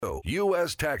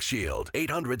U.S. Tax Shield,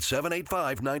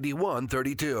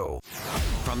 800-785-9132.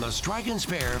 From the Strike and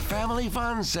Spare Family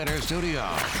Fun Center studio,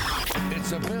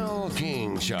 it's the Bill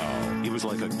King Show. He was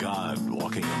like a god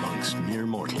walking amongst mere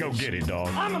mortals. Go get it, dog.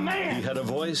 I'm a man. He had a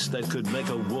voice that could make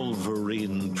a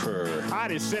wolverine purr.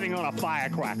 Heart is sitting on a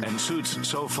firecracker. And suits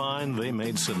so fine, they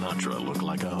made Sinatra look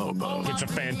like a hobo. It's a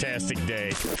fantastic day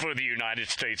for the United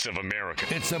States of America.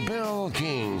 It's the Bill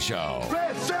King Show.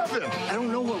 Red 7. I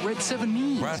don't know what Red 7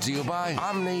 means. Brought to you by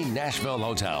Omni Nashville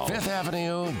Hotel, 5th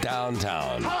Avenue,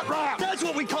 downtown. Hot rock. That's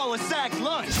what we call a sack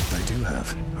lunch. What I do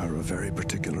have are a very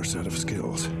particular set of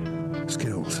skills.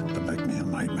 Skills that make me a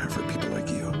nightmare for people like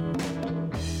you.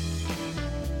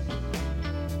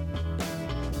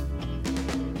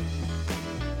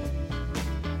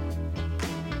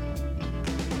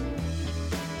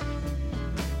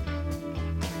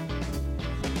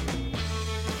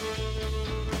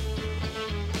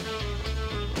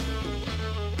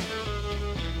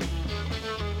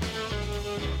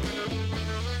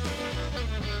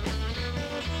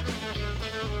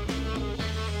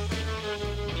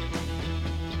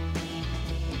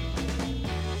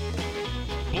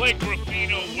 Blake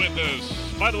Ruffino with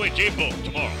us. By the way, J-Book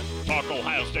tomorrow. Talk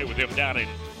Ohio State with him down in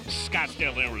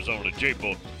Scottsdale, Arizona.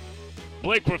 J-Book.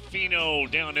 Blake Ruffino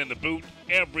down in the booth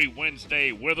every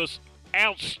Wednesday with us.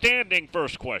 Outstanding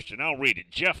first question. I'll read it.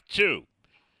 Jeff 2.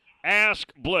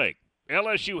 Ask Blake.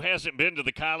 LSU hasn't been to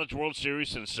the College World Series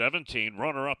since 17,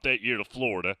 runner-up that year to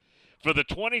Florida. For the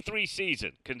 23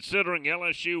 season, considering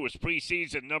LSU was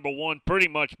preseason number one pretty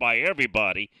much by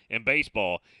everybody in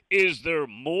baseball, is there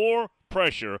more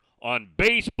pressure on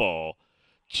baseball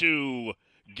to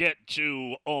get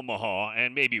to Omaha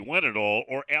and maybe win it all,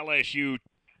 or LSU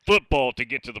football to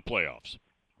get to the playoffs?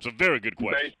 It's a very good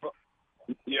question.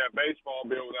 Baseball,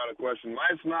 Bill, without a question.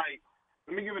 Last night,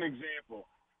 let me give an example.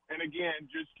 And again,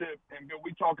 Bill,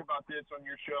 we talk about this on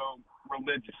your show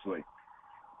religiously.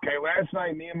 Okay, last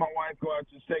night, me and my wife go out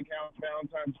to Steakhouse,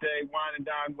 Valentine's Day, wine and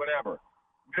dine, whatever.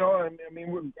 Bill,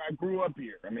 I grew up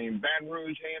here. Baton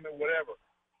Rouge, Hammond, whatever.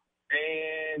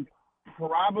 And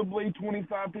probably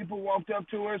 25 people walked up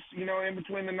to us, in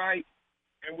between the night,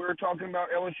 and we were talking about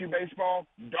LSU baseball.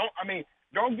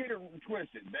 Don't get it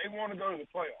twisted. They want to go to the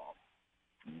playoffs.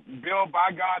 Bill, by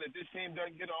God, if this team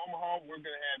doesn't get to Omaha, they're going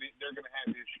to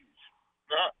have issues.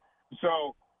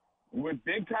 So with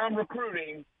big-time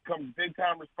recruiting comes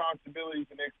big-time responsibilities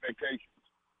and expectations.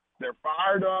 They're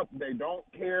fired up. They don't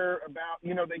care about,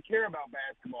 they care about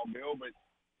basketball, Bill, but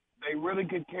they really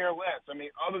could care less.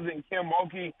 Other than Kim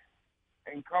Mulkey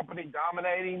and company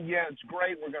dominating, yeah, it's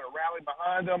great. We're going to rally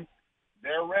behind them.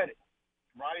 They're ready.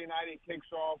 Friday night it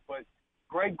kicks off, but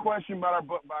great question by our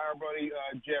buddy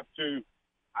Jeff, too.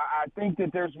 I think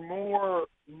that there's more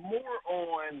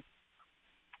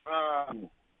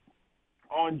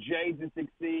on Jay to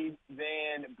succeed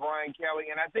than Brian Kelly,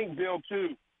 and I think Bill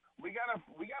too. We gotta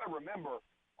remember,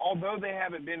 although they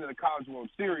haven't been to the College World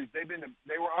Series, they went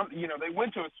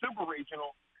to a super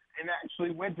regional and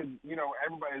actually went to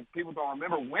people don't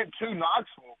remember, went to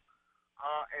Knoxville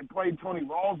and played Tony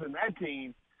Rawls in that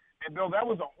team. And Bill, that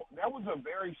was a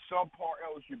very subpar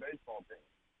LSU baseball team.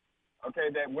 Okay,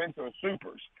 that went to the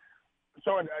Supers.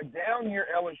 So a down year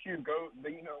LSU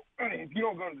if you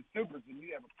don't go to the Supers, then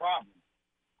you have a problem.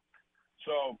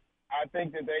 So I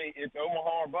think that it's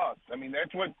Omaha or bust.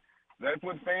 That's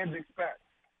what fans expect.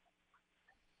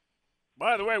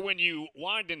 By the way, when you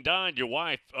wined and dined, your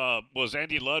wife, was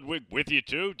Andy Ludwig with you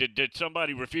too? Did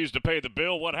somebody refuse to pay the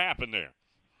bill? What happened there?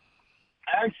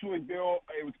 Actually, Bill,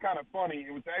 it was kind of funny.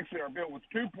 It was actually our bill was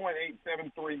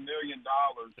 $2.873 million.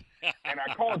 And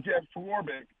I called Jeff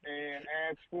Swarbrick and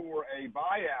asked for a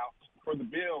buyout for the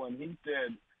bill, and he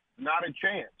said, not a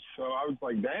chance. So I was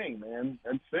like, dang, man,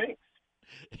 that stinks.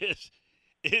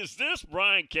 Is this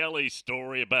Brian Kelly's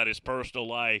story about his personal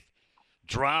life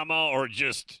drama, or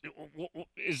just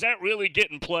is that really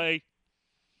getting play?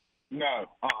 No.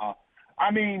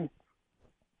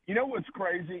 You know what's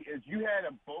crazy is you had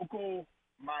a vocal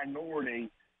minority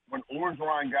when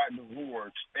Orgeron got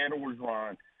divorced, Ed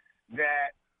Orgeron,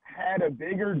 that had a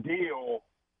bigger deal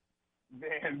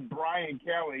than Brian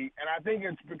Kelly. And I think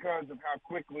it's because of how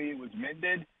quickly it was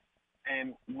mended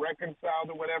and reconciled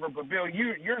or whatever. But, Bill,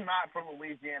 you're not from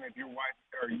Louisiana if your wife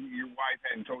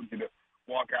hadn't told you to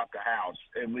walk out the house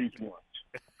at least once.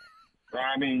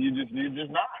 You're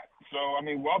just not. So,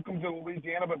 welcome to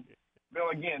Louisiana. But, Bill,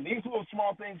 again, these little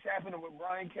small things happen with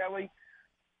Brian Kelly,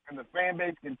 and the fan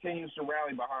base continues to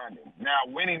rally behind him. Now,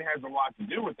 winning has a lot to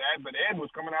do with that, but Ed was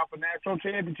coming off a national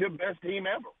championship, best team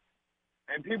ever.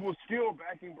 And people still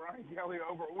backing Brian Kelly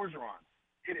over Orgeron.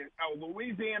 It is a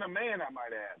Louisiana man, I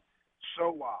might add.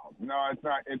 So wild. No, it's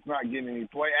not. It's not getting any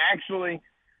play. Actually,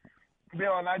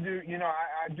 Bill, and I do.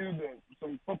 I do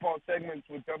some football segments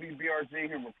with WBRZ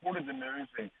who reported the news,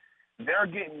 and they're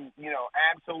getting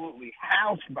absolutely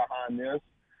housed behind this.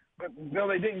 But Bill,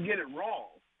 they didn't get it wrong.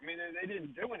 I mean, they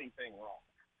didn't do anything wrong.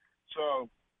 So,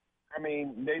 I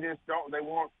mean, they just don't. They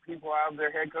want people out of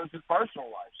their head coach's personal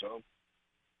life. So,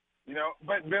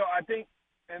 But Bill, I think,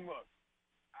 and look,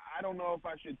 I don't know if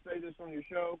I should say this on your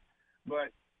show,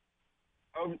 but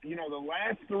the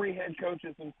last 3 head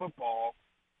coaches in football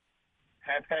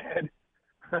have had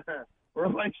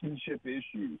relationship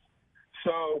issues.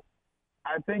 So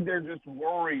I think they're just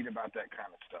worried about that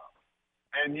kind of stuff.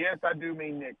 And, yes, I do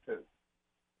mean Nick, too.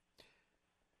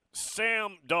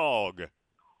 Sam Dog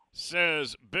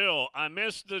says, Bill, I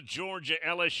missed the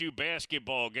Georgia-LSU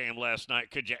basketball game last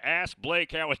night. Could you ask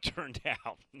Blake how it turned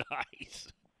out?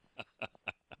 Nice.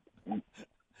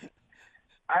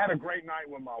 I had a great night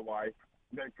with my wife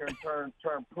that can turn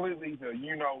completely to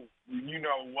you know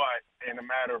what in a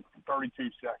matter of 32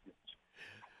 seconds.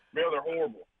 Bill, they're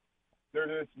horrible.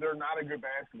 They're not a good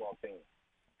basketball team.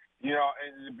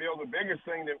 And Bill, the biggest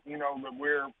thing that that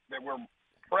we're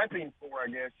prepping for, I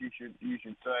guess you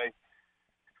should say.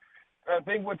 I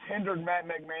think what's hindered Matt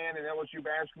McMahon and LSU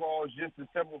basketball is just the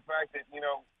simple fact that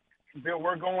Bill,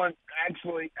 we're going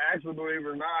actually believe it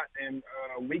or not, in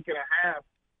a week and a half,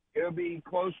 it'll be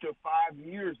close to 5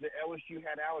 years that LSU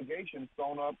had allegations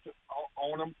thrown up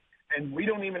on them, and we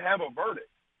don't even have a verdict.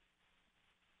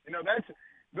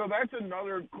 That's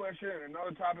another question and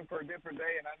another topic for a different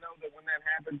day, and I know that when that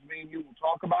happens, me and you will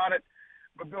talk about it.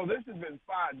 But, Bill, this has been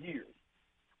 5 years.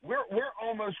 We're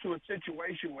almost to a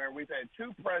situation where we've had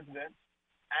 2 presidents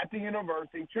at the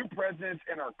university, 2 presidents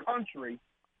in our country.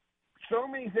 So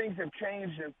many things have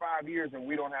changed in 5 years, and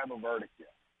we don't have a verdict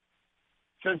yet.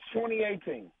 Since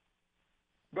 2018.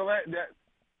 Bill,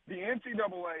 the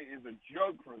NCAA is a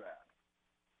joke for that.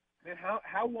 And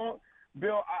how long –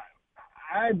 Bill,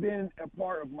 I've been a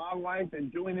part of my life in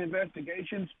doing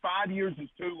investigations. 5 years is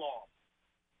too long.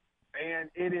 And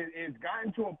it's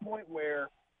gotten to a point where,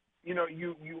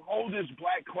 you hold this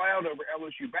black cloud over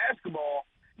LSU basketball,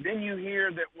 then you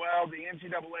hear that, well, the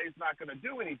NCAA is not going to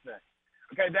do anything.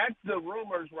 Okay, that's the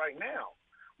rumors right now.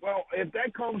 Well, if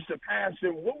that comes to pass,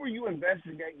 then what were you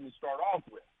investigating to start off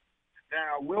with?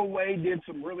 Now, Will Wade did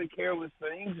some really careless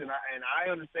things, and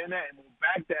I understand that and will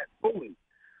back that fully.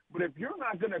 But if you're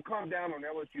not going to come down on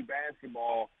LSU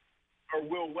basketball or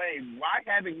Will Wade, why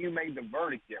haven't you made the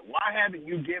verdict yet? Why haven't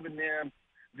you given them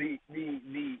the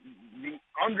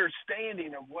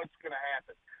understanding of what's going to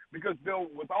happen? Because, Bill,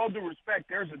 with all due respect,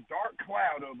 there's a dark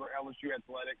cloud over LSU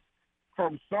athletics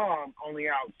from some on the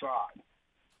outside.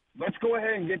 Let's go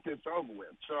ahead and get this over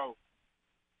with. So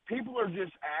people are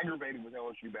just aggravated with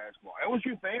LSU basketball.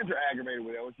 LSU fans are aggravated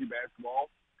with LSU basketball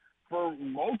for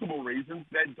multiple reasons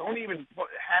that don't even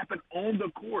happen on the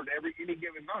court any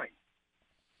given night.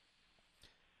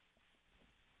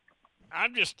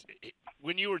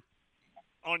 When you were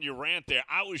on your rant there,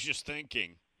 I was just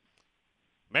thinking,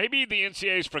 maybe the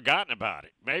NCAA's forgotten about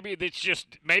it. Maybe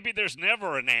there's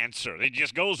never an answer. It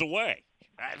just goes away.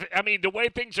 I mean, the way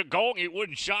things are going, it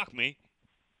wouldn't shock me.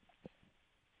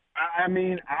 I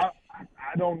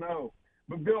don't know.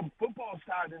 But, Bill, football's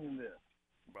tied into this.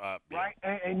 Right?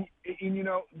 And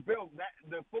Bill,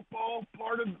 the football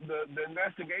part of the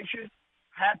investigation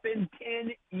happened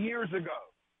 10 years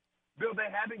ago. Bill, they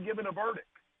haven't given a verdict.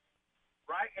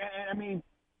 Right? And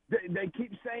they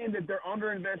keep saying that they're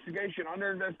under investigation.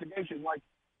 Like,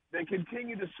 they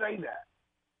continue to say that.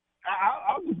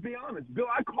 I'll just be honest. Bill,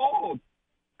 I called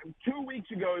 2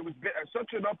 weeks ago. It was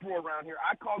such an uproar around here.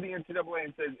 I called the NCAA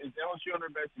and said, is LSU under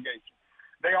investigation?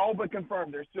 They all but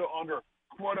confirmed they're still under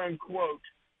quote-unquote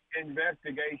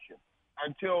investigation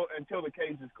until the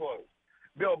case is closed.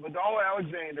 Bill, Vidal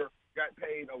Alexander got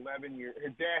paid 11 years.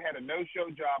 His dad had a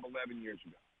no-show job 11 years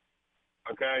ago.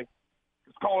 Okay?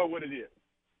 Let's call it what it is.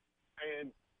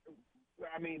 And,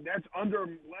 that's under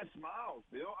Les Miles,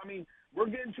 Bill. We're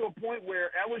getting to a point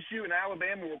where LSU and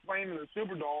Alabama were playing in the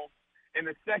Superdome in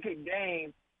the second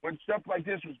game when stuff like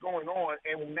this was going on,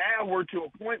 and now we're to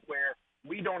a point where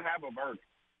we don't have a verdict.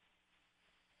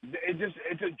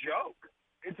 It's a joke.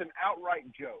 It's an outright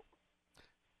joke.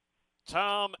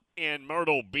 Tom in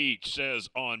Myrtle Beach says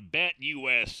on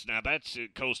BetUS, now that's in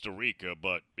Costa Rica,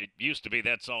 but it used to be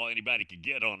that's all anybody could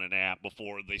get on an app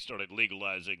before they started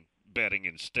legalizing betting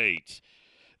in states.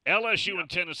 LSU and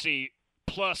Tennessee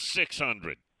plus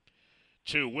 600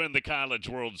 to win the College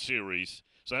World Series.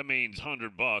 So that means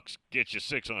 $100 gets you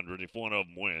 600 if one of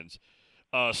them wins.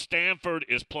 Stanford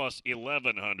is plus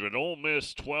 1,100. Ole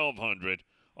Miss 1,200.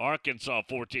 Arkansas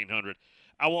 1,400.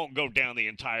 I won't go down the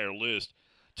entire list.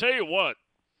 Tell you what,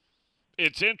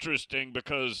 it's interesting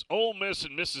because Ole Miss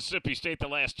and Mississippi State the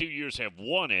last 2 years have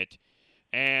won it,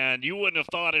 and you wouldn't have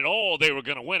thought at all they were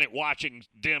going to win it watching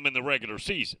them in the regular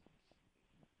season.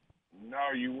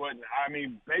 No, you wouldn't. I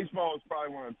mean, baseball is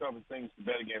probably one of the toughest things to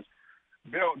bet against.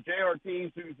 Bill, J.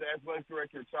 Ortiz, who's the athletic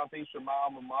director at Southeastern, my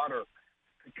alma mater,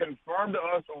 confirmed to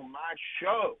us on my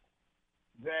show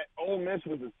that Ole Miss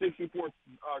was a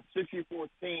 64th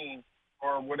team,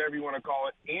 or whatever you want to call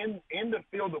it, in the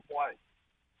field of play.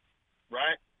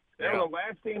 Right? They were the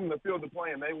last team in the field of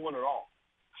play, and they won it all.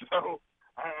 So,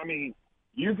 I mean,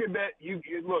 you could bet.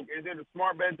 Look, is it a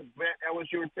smart bet to bet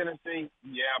LSU or Tennessee?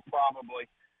 Yeah, probably.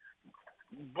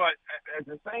 But at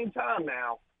the same time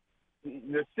now,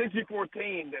 the 64th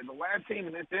team, the last team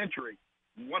in this century,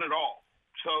 won it all.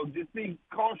 So just be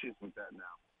cautious with that now.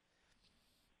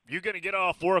 You going to get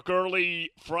off work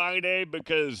early Friday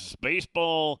because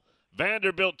baseball,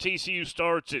 Vanderbilt TCU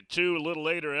starts at 2. A little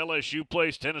later, LSU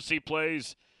plays, Tennessee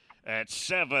plays at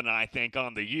 7, I think,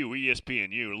 on the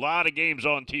ESPNU. A lot of games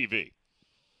on TV.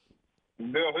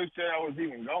 Bill, who said I was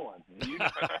even going?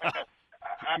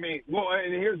 I mean, well,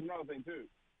 and here's another thing, too.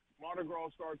 Mardi Gras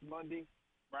starts Monday,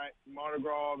 right? Mardi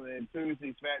Gras, and then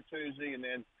Tuesday's Fat Tuesday, and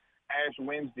then Ash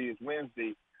Wednesday is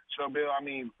Wednesday. So, Bill, I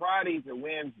mean, Friday to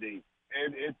Wednesday,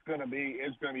 it's gonna be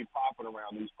popping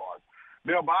around these parts.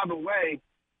 Bill, by the way,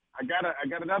 I got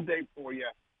an update for you.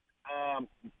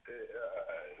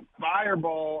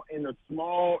 Fireball in the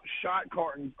small shot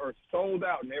cartons are sold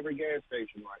out in every gas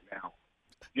station right now.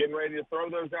 Getting ready to throw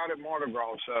those out at Mardi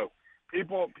Gras. So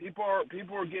people are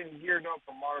getting geared up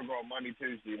for Mardi Gras Monday,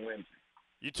 Tuesday, and Wednesday.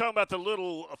 You talking about the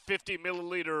little 50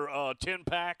 milliliter tin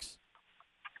packs?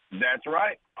 That's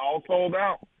right. All sold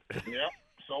out. Yep,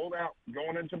 sold out.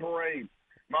 Going into parade.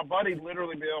 My buddy,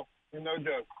 literally, Bill, no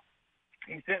joke,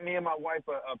 he sent me and my wife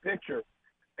a picture,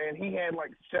 and he had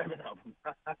like 7 of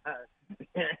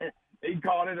them. He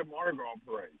called it a Mardi Gras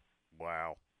parade.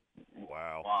 Wow.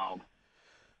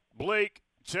 Blake,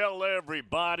 tell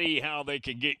everybody how they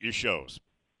can get your shows.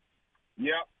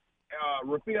 Yep.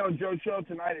 Rufino and Joe show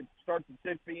tonight. It starts at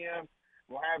 6 p.m.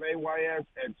 We'll have AYS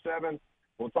at 7.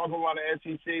 We'll talk a lot of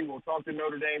SEC. We'll talk to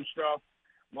Notre Dame stuff.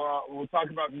 We'll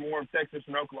talk about more of Texas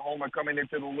and Oklahoma coming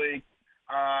into the league.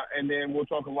 And then we'll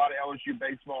talk a lot of LSU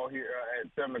baseball here at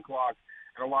 7 o'clock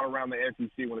and a lot around the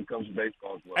SEC when it comes to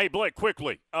baseball as well. Hey, Blake,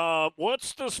 quickly,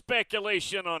 what's the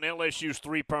speculation on LSU's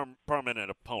 3 permanent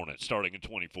opponents starting in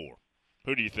 24?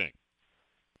 Who do you think?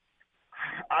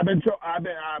 I've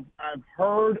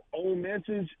heard Ole Miss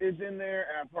is in there.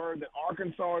 I've heard that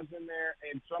Arkansas is in there,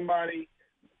 and somebody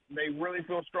they really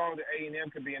feel strong that A&M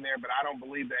could be in there, but I don't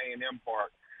believe the A&M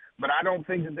part. But I don't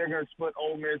think that they're going to split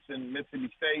Ole Miss and Mississippi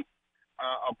State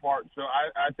apart. So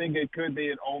I think it could be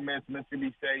an Ole Miss,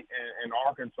 Mississippi State, and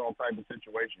Arkansas type of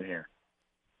situation here.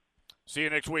 See you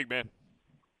next week, man.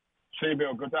 See you,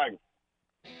 Bill. Go Tigers.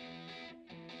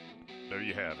 There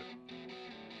you have it.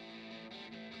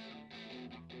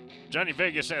 Johnny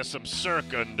Vegas has some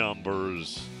circa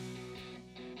numbers.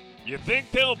 You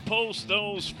think they'll post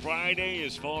those Friday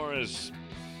as far as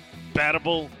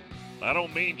battable? I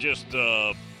don't mean just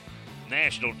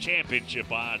national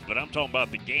championship odds, but I'm talking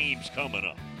about the games coming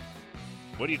up.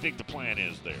 What do you think the plan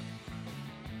is there?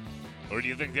 Or do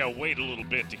you think they'll wait a little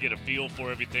bit to get a feel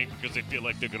for everything because they feel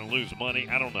like they're going to lose money?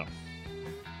 I don't know.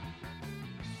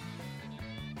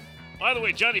 By the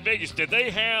way, Johnny Vegas, did they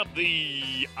have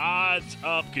the odds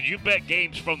up? Could you bet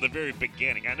games from the very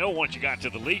beginning? I know once you got to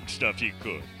the league stuff, you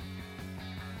could.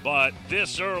 But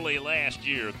this early last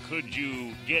year, could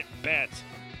you get bets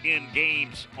in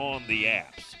games on the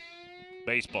apps?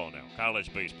 Baseball now,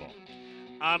 college baseball.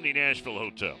 Omni Nashville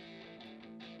Hotel.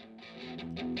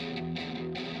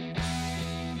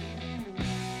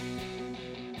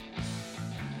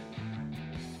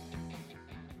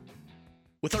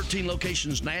 With 13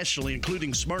 locations nationally,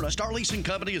 including Smyrna, Star Leasing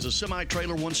Company is a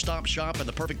semi-trailer one-stop shop and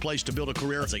the perfect place to build a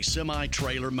career as a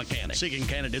semi-trailer mechanic. Seeking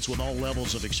candidates with all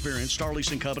levels of experience, Star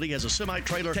Leasing Company has a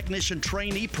semi-trailer technician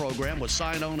trainee program with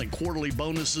sign-on and quarterly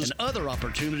bonuses and other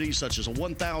opportunities such as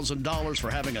 $1,000 for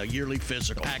having a yearly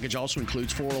physical. The package also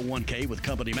includes 401k with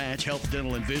company match, health,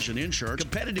 dental, and vision insurance,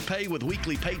 competitive pay with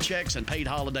weekly paychecks, and paid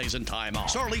holidays and time off.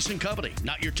 Star Leasing Company,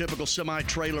 not your typical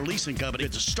semi-trailer leasing company.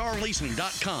 It's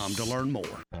starleasing.com to learn more.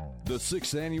 The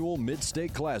 6th Annual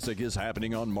Mid-State Classic is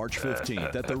happening on March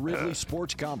 15th at the Ridley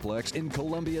Sports Complex in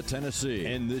Columbia, Tennessee.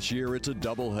 And this year it's a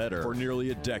doubleheader. For nearly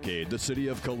a decade, the City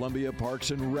of Columbia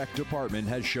Parks and Rec Department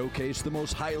has showcased the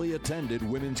most highly attended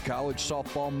women's college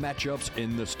softball matchups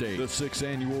in the state. The 6th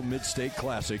Annual Mid-State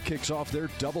Classic kicks off their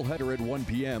doubleheader at 1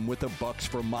 p.m. with the Bucks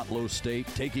from Motlow State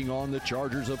taking on the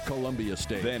Chargers of Columbia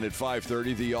State. Then at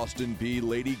 5:30, the Austin Peay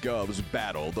Lady Govs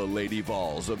battle the Lady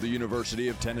Vols of the University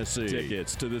of Tennessee.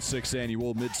 Tickets to the 6th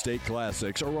Annual Mid-State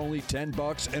Classics are only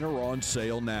 $10 and are on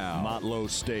sale now. Motlow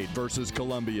State versus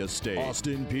Columbia State.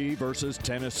 Austin Peay versus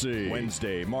Tennessee.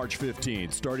 Wednesday, March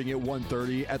 15th, starting at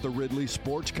 1:30 at the Ridley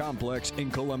Sports Complex in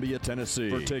Columbia,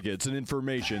 Tennessee. For tickets and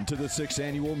information to the 6th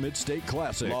Annual Mid-State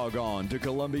Classic, log on to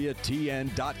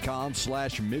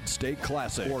columbiatn.com/Mid-State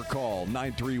Classic or call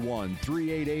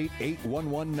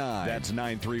 931-388-8119. That's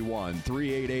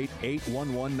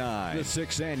 931-388-8119. The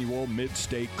 6th Annual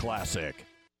Mid-State Classic.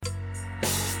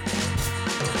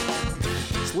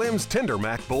 Slim's Tender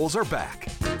Mac Bowls are back.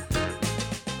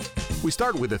 We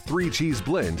start with a 3-cheese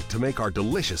blend to make our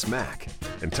delicious mac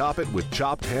and top it with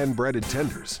chopped hand-breaded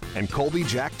tenders and Colby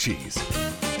Jack cheese.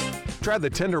 Try the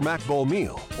Tender Mac Bowl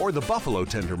meal or the Buffalo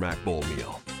Tender Mac Bowl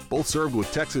meal, both served with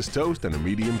Texas toast and a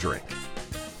medium drink.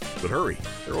 But hurry,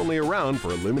 they're only around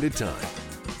for a limited time.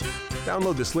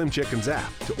 Download the Slim Chickens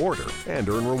app to order and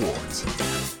earn rewards.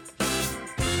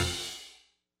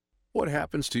 What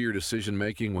happens to your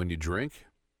decision-making when you drink?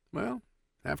 Well,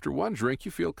 after one drink,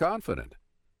 you feel confident.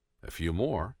 A few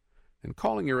more, and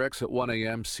calling your ex at 1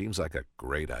 a.m. seems like a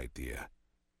great idea.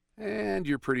 And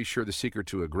you're pretty sure the secret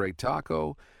to a great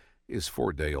taco is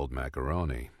 4-day-old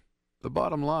macaroni. The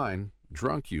bottom line,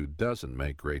 drunk you doesn't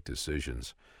make great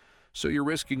decisions. So you're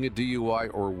risking a DUI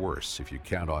or worse if you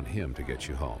count on him to get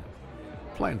you home.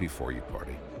 Plan before you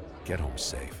party. Get home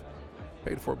safe.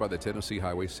 Paid for by the Tennessee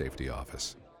Highway Safety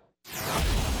Office.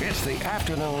 It's the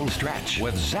afternoon stretch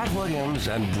with Zach Williams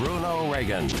and Bruno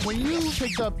Reagan. When you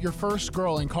picked up your first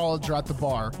girl in college or at the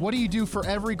bar, what do you do for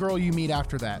every girl you meet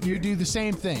after that? You do the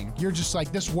same thing. You're just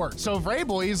like, this worked. So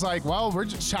Vrabel, he's like, well, we're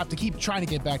just have to keep trying to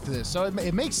get back to this. So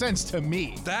it makes sense to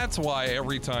me. That's why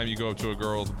every time you go up to a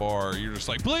girl at the bar, you're just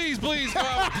like, please, please, come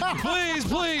out. Please,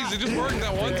 please. It just worked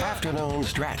that one time. Afternoon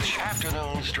stretch.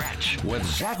 Afternoon stretch with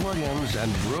Zach Williams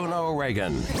and Bruno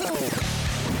Reagan.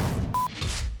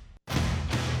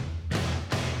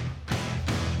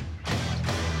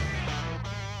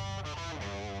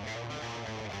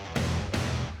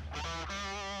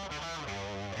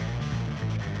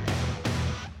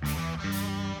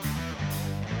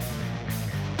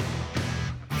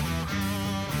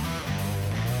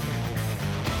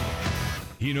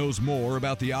 He knows more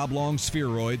about the oblong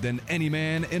spheroid than any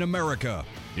man in America.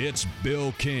 It's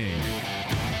Bill King.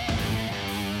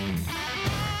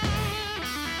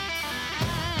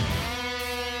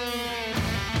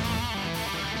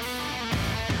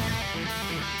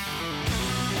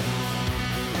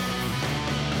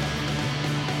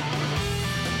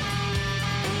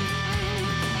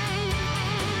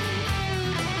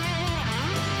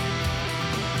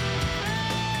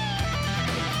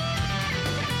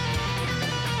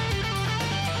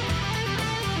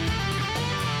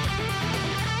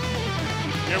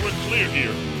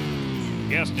 Here.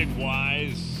 Guesting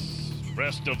wise,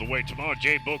 rest of the way tomorrow.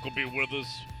 Jay Book will be with us.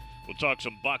 We'll talk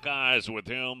some Buckeyes with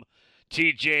him.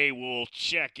 TJ will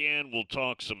check in. We'll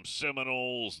talk some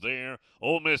Seminoles there.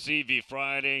 Ole Miss Evie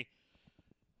Friday.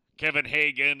 Kevin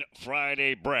Hagan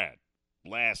Friday. Brad,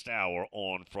 last hour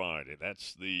on Friday.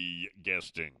 That's the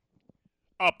guesting.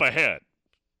 Up ahead.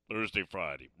 Thursday,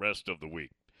 Friday. Rest of the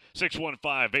week.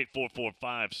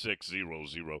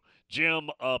 615-844-5600. Jim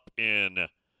up in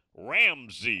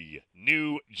Ramsey,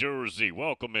 New Jersey.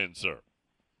 Welcome in, sir.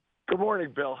 Good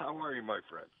morning, Bill. How are you, my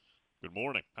friend? Good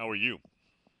morning. How are you?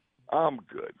 I'm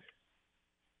good.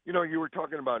 You know, you were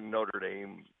talking about Notre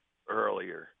Dame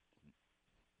earlier.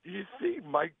 Do you see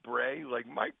Mike Brey? Like,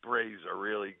 Mike Brey's a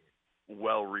really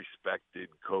well-respected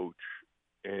coach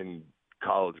in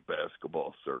college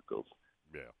basketball circles.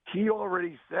 Yeah. He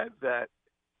already said that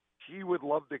he would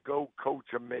love to go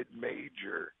coach a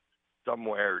mid-major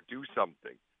somewhere, do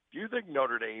something. Do you think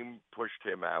Notre Dame pushed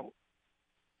him out?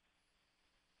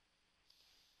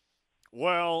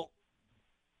 Well,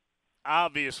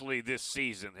 obviously this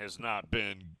season has not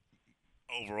been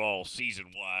overall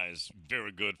season-wise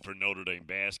very good for Notre Dame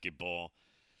basketball.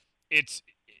 It's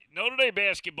Notre Dame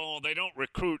basketball, they don't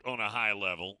recruit on a high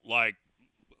level like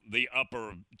the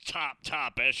upper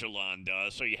top echelon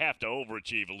does, so you have to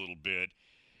overachieve a little bit.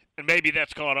 And maybe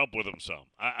that's caught up with them some.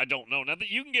 I don't know. Now,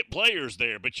 you can get players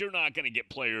there, but you're not going to get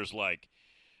players like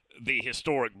the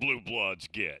historic Blue Bloods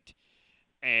get.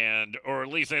 or at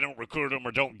least they don't recruit them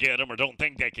or don't get them or don't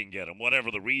think they can get them,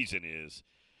 whatever the reason is.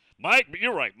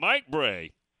 You're right. Mike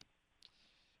Bray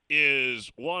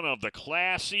is one of the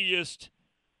classiest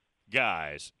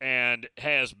guys and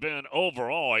has been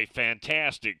overall a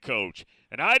fantastic coach.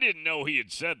 And I didn't know he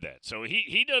had said that. So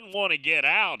he doesn't want to get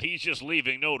out. He's just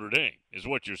leaving Notre Dame, is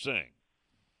what you're saying.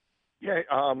 Yeah,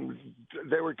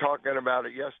 they were talking about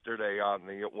it yesterday on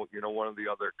one of the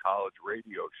other college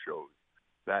radio shows,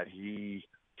 that he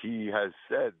has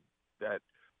said that,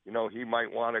 he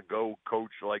might want to go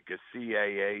coach like a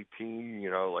CAA team,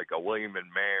 like a William and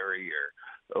Mary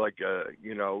or like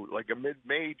a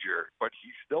mid-major, but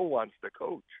he still wants to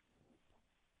coach.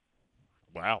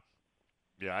 Wow.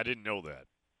 Yeah, I didn't know that.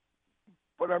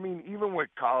 But, I mean, even with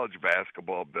college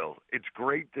basketball, Bill, it's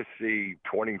great to see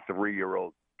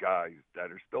 23-year-old guys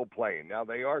that are still playing. Now,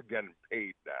 they are getting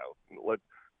paid now.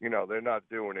 They're not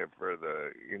doing it for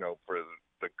for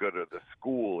the good of the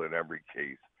school in every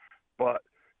case. But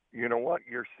you know what?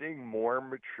 You're seeing more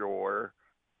mature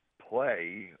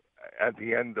play at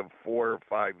the end of 4 or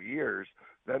 5 years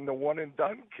than the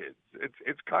one-and-done kids.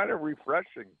 It's kind of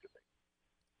refreshing to me.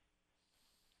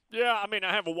 Yeah, I mean,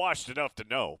 I haven't watched enough to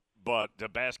know, but the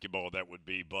basketball that would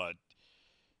be. But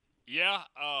yeah,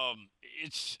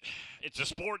 it's a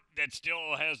sport that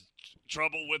still has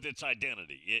trouble with its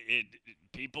identity.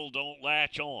 People don't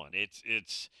latch on.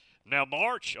 It's now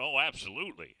March. Oh,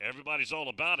 absolutely. Everybody's all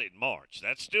about it in March.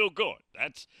 That's still good.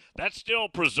 That's still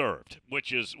preserved,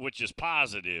 which is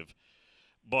positive.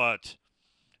 But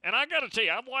and I got to tell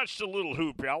you, I've watched a little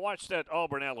hoop here. I watched that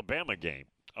Auburn-Alabama game.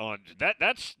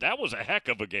 That was a heck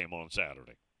of a game on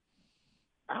Saturday.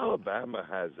 Alabama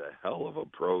has a hell of a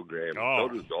program. Oh.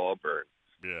 So does Auburn.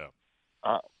 Yeah.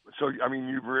 So, I mean,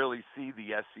 you really see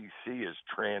the SEC is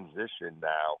transitioned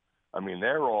now. I mean,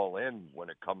 they're all in when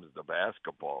it comes to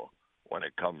basketball, when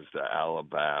it comes to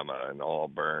Alabama and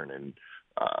Auburn. And,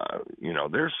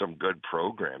 there's some good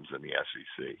programs in the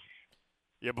SEC.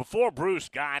 Yeah, before Bruce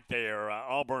got there,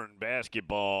 Auburn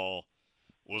basketball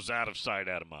was out of sight,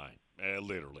 out of mind,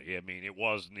 literally. I mean, it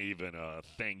wasn't even a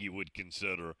thing you would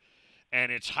consider. And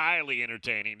it's highly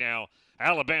entertaining. Now,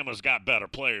 Alabama's got better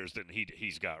players than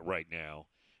he's got right now.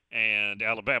 And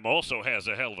Alabama also has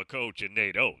a hell of a coach in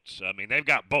Nate Oates. I mean, they've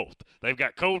got both. They've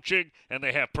got coaching, and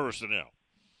they have personnel.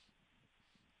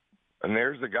 And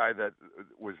there's the guy that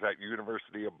was at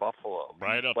University of Buffalo.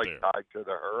 Right up there. Tied to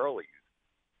the Hurleys,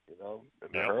 and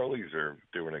the Hurleys are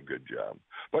doing a good job.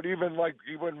 But even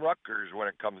Rutgers, when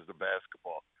it comes to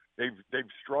basketball, they've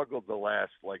struggled the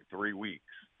last 3 weeks.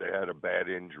 They had a bad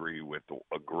injury with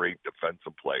a great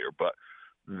defensive player, but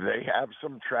they have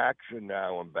some traction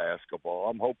now in basketball.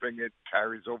 I'm hoping it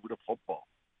carries over to football.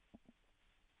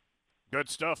 Good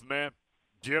stuff, man.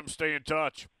 Jim, stay in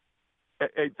touch.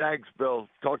 Hey, thanks, Bill.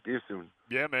 Talk to you soon.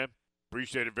 Yeah, man.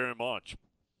 Appreciate it very much.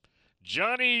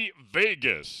 Johnny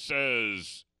Vegas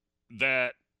says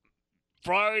that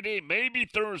Friday, maybe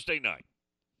Thursday night,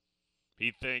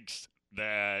 he thinks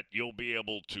that you'll be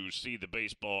able to see the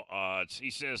baseball odds. He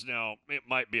says now it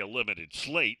might be a limited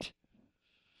slate,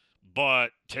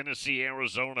 but Tennessee,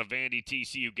 Arizona, Vandy,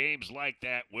 TCU games like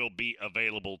that will be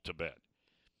available to bet.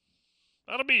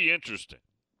 That'll be interesting.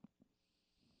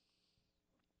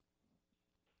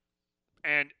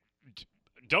 And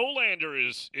Dolander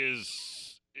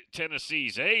is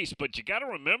Tennessee's ace, but you got to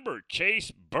remember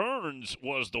Chase Burns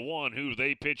was the one who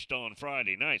they pitched on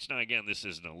Friday nights. Now, again, this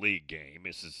isn't a league game.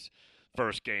 This is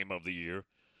first game of the year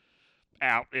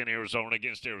out in Arizona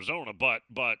against Arizona. But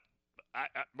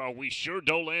are we sure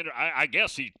Dolander? I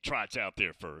guess he trots out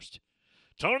there first.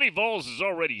 Tony Vols has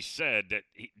already said that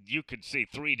you could see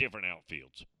 3 different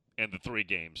outfields in the 3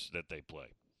 games that they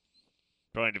play,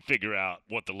 trying to figure out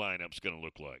what the lineup's going to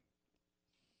look like.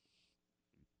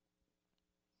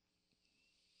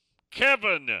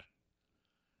 Kevin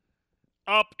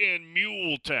up in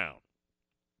Muletown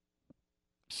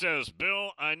says,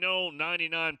 Bill, I know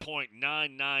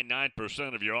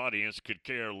 99.999% of your audience could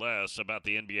care less about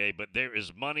the NBA, but there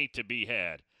is money to be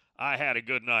had. I had a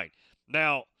good night.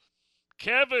 Now,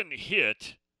 Kevin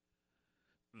hit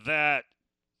that,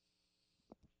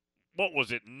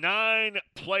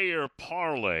 9-player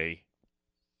parlay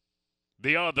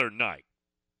the other night.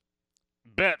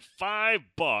 Bet $5,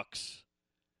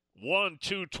 won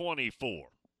 $224.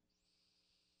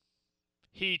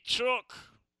 He took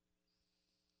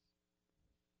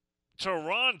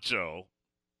Toronto,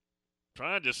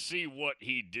 trying to see what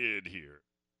he did here.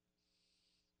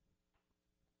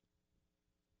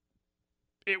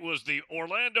 It was the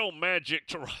Orlando Magic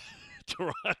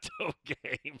Toronto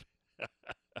game.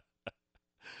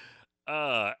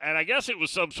 And I guess it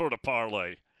was some sort of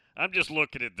parlay. I'm just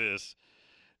looking at this.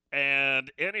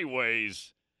 And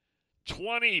anyways,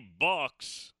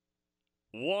 $20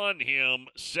 won him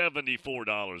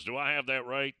 $74. Do I have that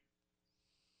right?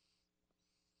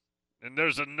 And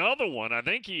there's another one. I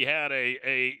think he had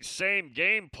a same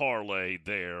game parlay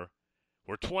there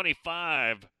where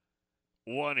 25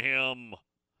 won him.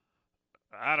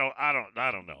 I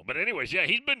don't know. But anyways, yeah,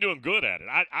 he's been doing good at it.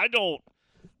 I don't.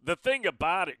 The thing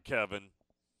about it, Kevin,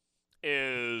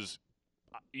 is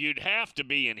you'd have to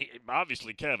be, and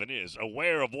obviously Kevin is,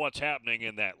 aware of what's happening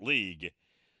in that league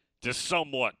to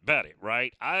somewhat bet it,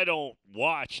 right? I don't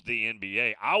watch the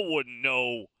NBA. I wouldn't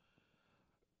know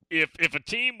if a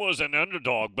team was an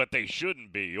underdog, but they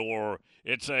shouldn't be, or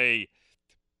it's a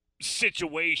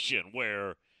situation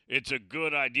where it's a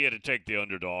good idea to take the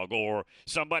underdog, or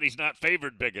somebody's not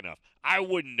favored big enough. I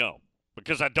wouldn't know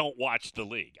because I don't watch the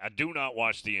league. I do not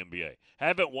watch the NBA.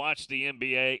 Haven't watched the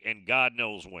NBA, and God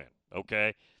knows when,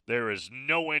 okay? There is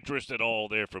no interest at all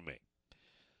there for me.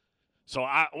 So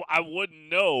I wouldn't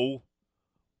know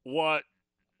what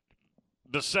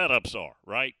the setups are,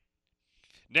 right?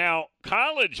 Now,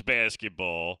 college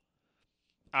basketball,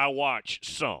 I watch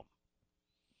some.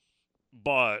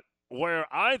 But where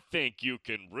I think you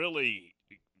can really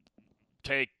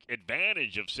take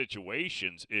advantage of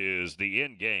situations is the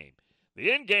in-game. The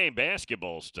in-game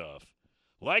basketball stuff,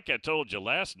 like I told you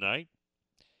last night,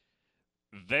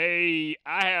 I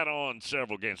had on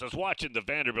several games. I was watching the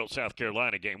Vanderbilt-South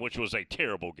Carolina game, which was a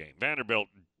terrible game. Vanderbilt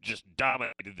just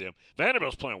dominated them.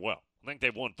 Vanderbilt's playing well. I think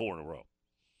they've won 4 in a row.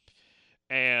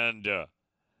 And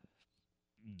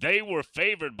they were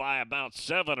favored by about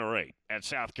 7 or 8 at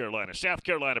South Carolina. South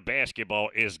Carolina basketball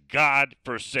is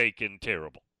God-forsaken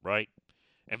terrible, right?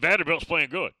 And Vanderbilt's playing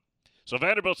good. So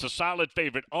Vanderbilt's a solid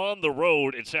favorite on the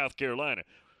road in South Carolina.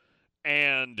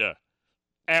 And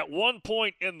at one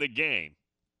point in the game,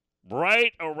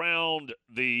 right around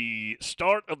the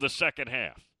start of the second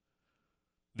half,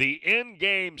 the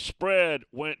in-game spread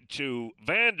went to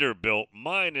Vanderbilt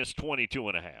minus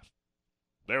 22.5.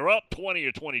 They were up 20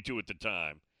 or 22 at the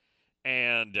time.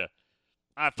 And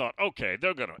I thought, okay,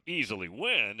 they're going to easily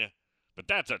win, but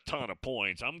that's a ton of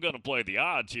points. I'm going to play the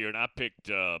odds here, and I picked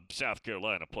South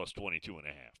Carolina plus 22.5.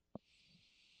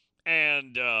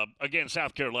 And, again,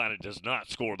 South Carolina does not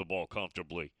score the ball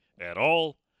comfortably at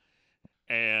all.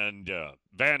 And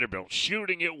Vanderbilt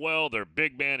shooting it well. Their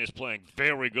big man is playing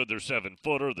very good. Their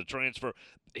 7-footer, the transfer.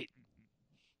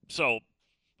 So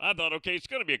I thought, okay, it's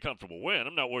going to be a comfortable win.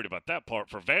 I'm not worried about that part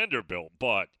for Vanderbilt,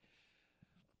 but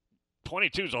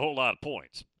 22 is a whole lot of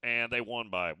points. And they won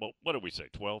by, well, what did we say,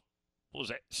 12? What was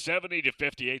that, 70 to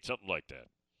 58, something like that.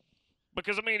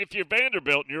 Because, I mean, if you're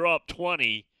Vanderbilt and you're up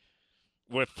 20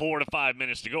 with 4 to 5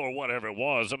 minutes to go or whatever it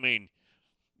was, I mean,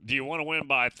 do you want to win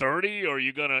by 30 or are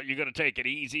you gonna take it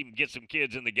easy and get some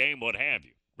kids in the game, what have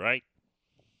you, right?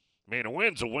 I mean, a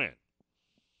win's a win.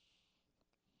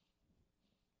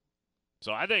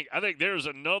 So I think there's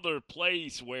another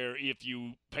place where if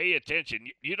you pay attention,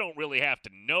 you don't really have to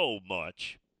know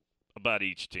much about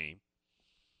each team.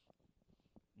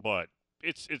 But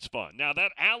it's fun. Now,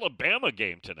 that Alabama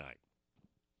game tonight.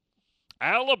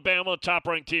 Alabama,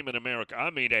 top-ranked team in America. I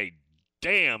mean, a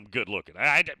damn good-looking.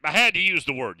 I had to use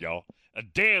the word, y'all. A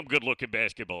damn good-looking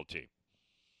basketball team.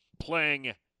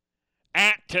 Playing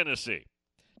at Tennessee.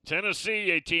 Tennessee,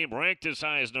 a team ranked as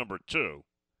high as number 2.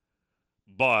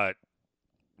 But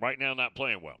right now, not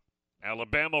playing well.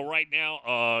 Alabama right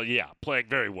now, playing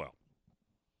very well.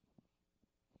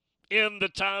 In the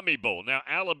Tommy Bowl. Now,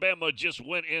 Alabama just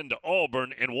went into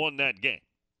Auburn and won that game.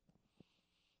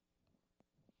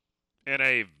 In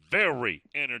a very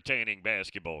entertaining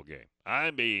basketball game.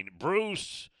 I mean,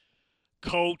 Bruce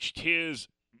coached his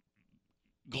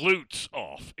glutes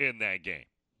off in that game.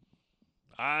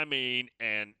 I mean,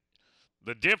 and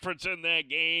the difference in that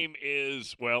game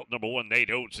is, well, number one,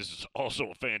 Nate Oates is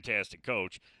also a fantastic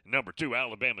coach. Number two,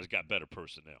 Alabama's got better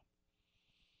personnel.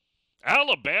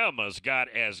 Alabama's got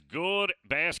as good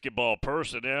basketball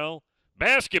personnel,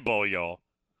 y'all,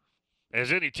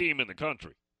 as any team in the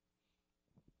country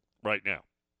right now.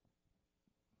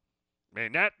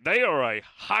 Man, they are a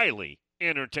highly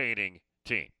entertaining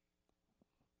team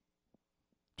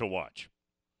to watch.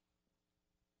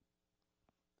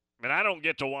 And I don't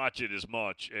get to watch it as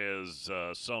much as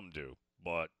some do,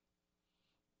 but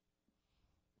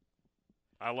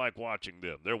I like watching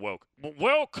them. They're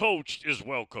well-coached is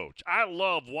well-coached. I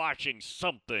love watching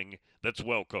something that's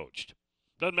well-coached.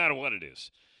 Doesn't matter what it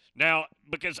is. Now,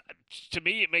 because to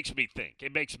me, it makes me think.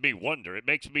 It makes me wonder. It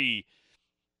makes me,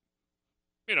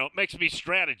 it makes me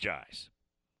strategize.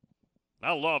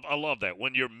 I love that.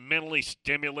 When you're mentally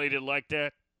stimulated like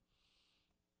that.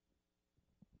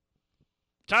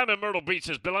 Tom in Myrtle Beach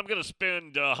says, Bill, I'm going to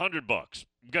spend $100.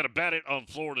 I'm going to bet it on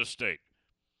Florida State.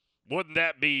 Wouldn't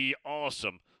that be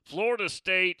awesome? Florida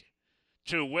State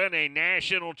to win a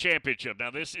national championship.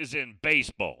 Now, this is in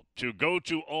baseball. To go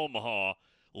to Omaha,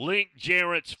 Link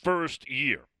Jarrett's first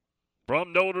year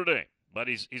from Notre Dame, but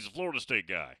he's a Florida State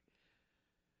guy,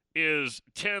 is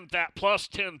plus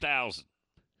 10,000.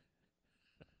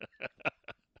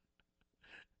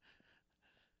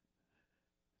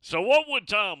 So what would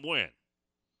Tom win?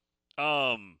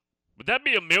 Would that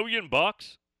be $1 million?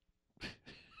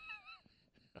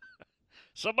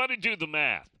 Somebody do the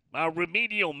math. My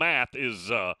remedial math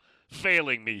is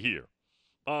failing me here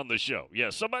on the show. Yeah,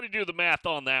 somebody do the math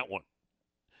on that one.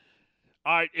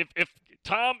 All right,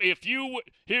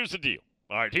 here's the deal.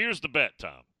 All right, here's the bet,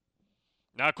 Tom.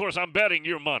 Now, of course, I'm betting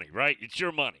your money, right? It's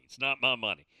your money. It's not my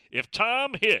money. If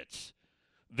Tom hits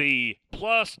the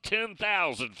plus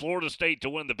 10,000 Florida State to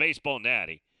win the baseball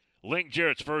natty, Link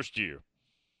Jarrett's first year,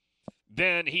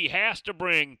 then he has to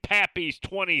bring Pappy's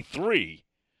 23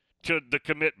 to the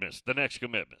next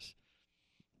commitments.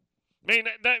 I mean,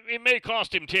 it may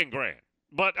cost him $10,000,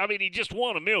 but I mean, he just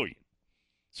won $1 million.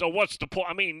 So what's the point?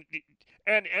 I mean,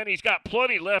 and he's got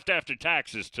plenty left after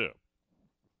taxes too.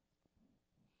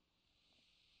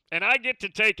 And I get to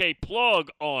take a plug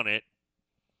on it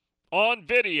on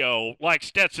video like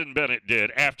Stetson Bennett did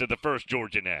after the first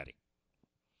Georgia Natty.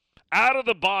 Out of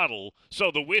the bottle,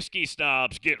 so the whiskey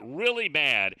snobs get really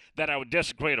mad that I would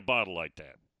desecrate a bottle like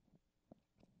that.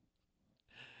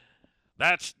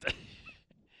 That's,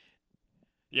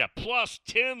 yeah, plus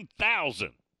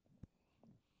 10,000.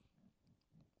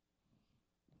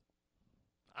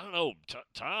 I don't know,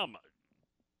 Tom,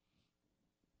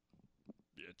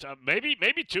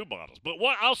 maybe 2 bottles, but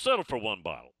I'll settle for 1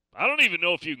 bottle. I don't even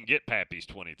know if you can get Pappy's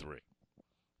 23.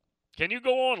 Can you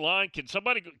go online?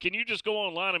 Can you just go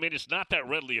online? I mean, it's not that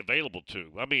readily available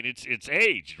to. I mean, it's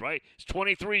aged, right? It's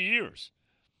 23 years.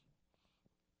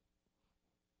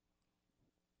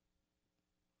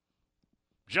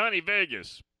 Johnny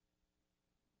Vegas.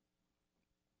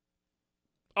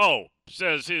 Oh,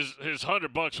 says his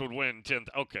 $100 would win 10.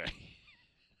 Okay.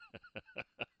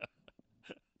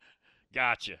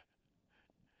 Gotcha.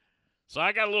 So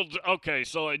I got a little. Okay,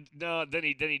 so no, then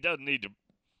he doesn't need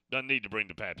to bring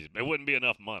the Pappy's. It wouldn't be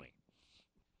enough money.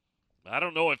 I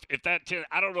don't know if that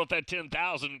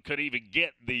 10,000 could even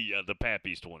get the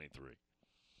Pappy's 23.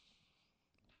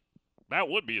 That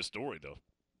would be a story though.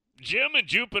 Jim and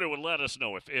Jupiter would let us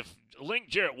know if Link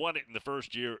Jarrett won it in the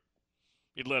first year.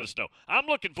 He'd let us know. I'm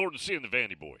looking forward to seeing the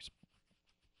Vandy boys.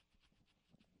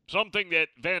 Something that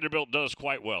Vanderbilt does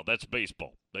quite well. That's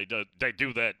baseball. They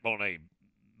do that on a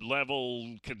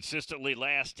level consistently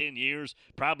last 10 years,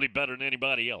 probably better than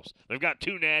anybody else. They've got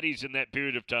 2 natties in that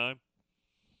period of time.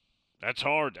 That's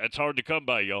hard. That's hard to come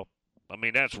by, y'all. I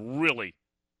mean, that's really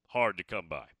hard to come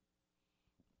by.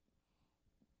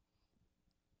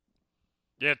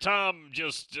 Yeah, Tom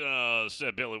just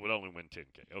said Billy would only win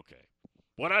 10K. Okay.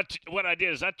 What I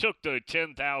did is I took the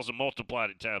 10,000, multiplied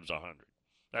it times 100.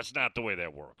 That's not the way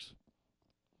that works.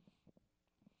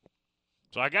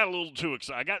 So I got a little too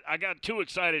excited. I got too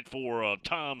excited for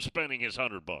Tom spending his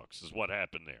 $100 is what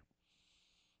happened there.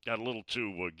 Got a little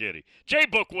too giddy. Jay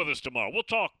Book with us tomorrow. We'll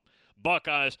talk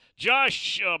Buckeyes.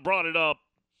 Josh brought it up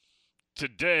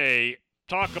today.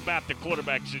 Talk about the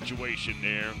quarterback situation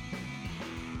there.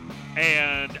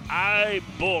 And I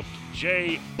booked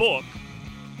Jay Book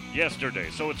yesterday,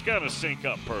 so it's going to sync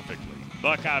up perfectly.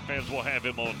 Buckeye fans will have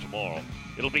him on tomorrow.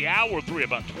 It'll be hour 3,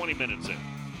 about 20 minutes in.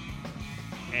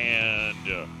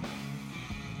 And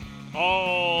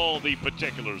all the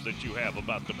particulars that you have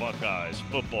about the Buckeyes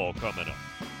football coming up.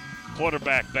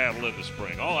 Quarterback battle in the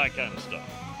spring, all that kind of stuff.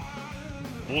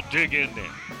 We'll dig in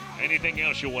there. Anything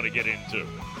else you want to get into?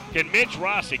 Can Mitch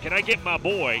Rossi, can I get my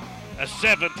boy a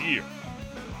 7th year?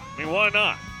 I mean, why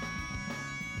not?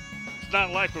 It's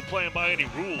not like we're playing by any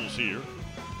rules here.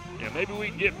 Yeah, maybe we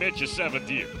can get Mitch a 7th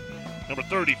year. Number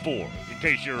 34, in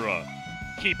case you're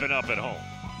keeping up at home.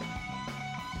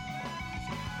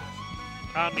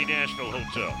 Omni Nashville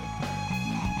Hotel.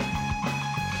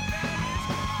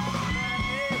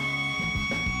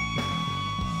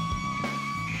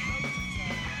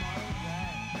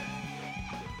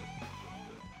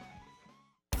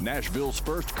 Nashville's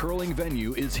first curling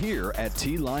venue is here at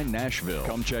T-Line Nashville.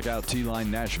 Come check out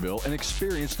T-Line Nashville and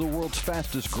experience the world's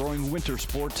fastest growing winter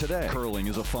sport today. Curling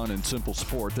is a fun and simple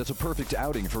sport that's a perfect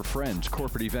outing for friends,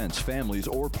 corporate events, families,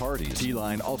 or parties.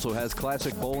 T-Line also has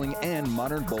classic bowling and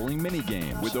modern bowling mini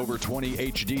games. With over 20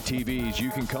 HD TVs,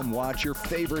 you can come watch your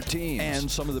favorite teams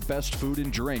and some of the best food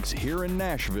and drinks here in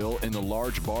Nashville in the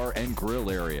large bar and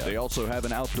grill area. They also have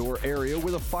an outdoor area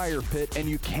with a fire pit, and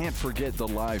you can't forget the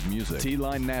live music.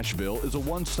 T-Line Nashville is a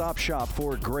one-stop shop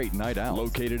for a great night out.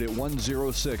 Located at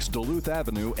 106 Duluth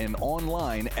Avenue and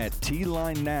online at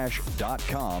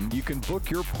tlinenash.com. You can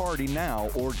book your party now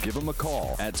or give them a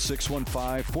call at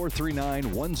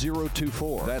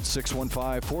 615-439-1024. That's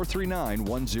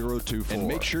 615-439-1024. And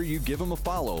make sure you give them a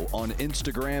follow on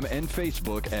Instagram and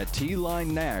Facebook at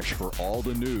T-Line Nash for all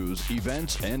the news,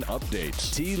 events, and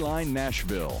updates. T-Line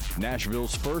Nashville.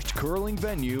 Nashville's first curling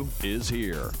venue is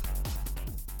here.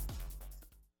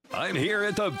 I'm here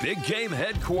at the Big Game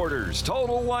headquarters.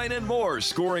 Total Wine & More,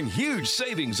 scoring huge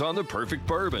savings on the perfect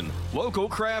bourbon. Local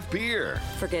craft beer.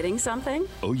 Forgetting something?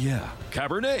 Oh, yeah.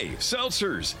 Cabernet,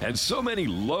 seltzers, and so many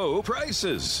low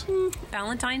prices.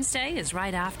 Valentine's Day is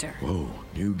right after. Whoa,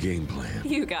 new game plan.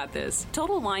 You got this.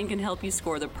 Total Wine can help you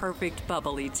score the perfect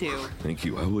bubbly, too. Thank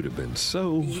you. I would have been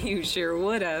so... You sure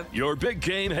would have. Your Big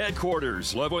Game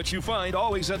headquarters. Love what you find,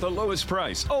 always at the lowest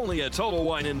price. Only at Total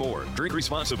Wine & More. Drink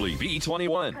responsibly.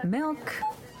 B21. Milk,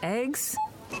 eggs,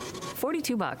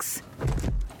 $42.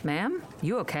 Ma'am,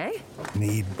 you okay?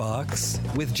 Need bucks?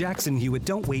 With Jackson Hewitt,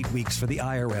 don't wait weeks for the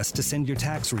IRS to send your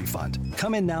tax refund.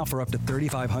 Come in now for up to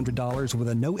 $3,500 with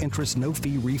a no-interest,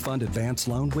 no-fee refund advance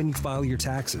loan when you file your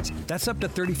taxes. That's up to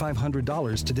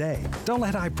 $3,500 today. Don't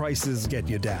let high prices get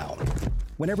you down.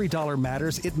 When every dollar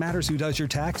matters, it matters who does your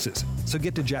taxes. So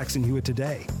get to Jackson Hewitt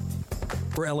today.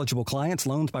 For eligible clients,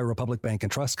 loans by Republic Bank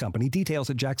and Trust Company. Details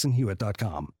at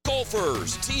jacksonhewitt.com.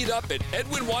 Golfers, tee it up at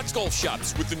Edwin Watts Golf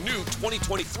Shops with the new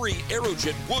 2023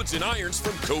 Aerojet woods and irons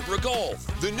from Cobra Golf.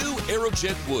 The new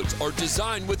Aerojet woods are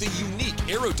designed with a unique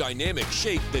aerodynamic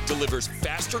shape that delivers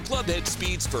faster clubhead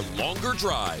speeds for longer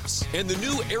drives. And the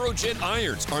new Aerojet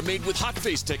irons are made with hot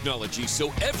face technology,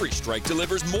 so every strike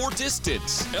delivers more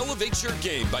distance. Elevate your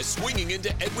game by swinging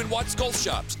into Edwin Watts Golf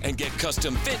Shops and get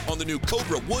custom fit on the new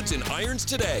Cobra woods and irons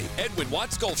today. Edwin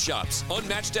Watts Golf Shops.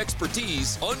 Unmatched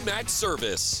expertise, unmatched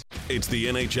service. It's the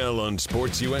NHL on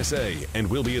Sports USA, and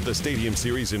we'll be at the Stadium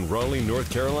Series in Raleigh,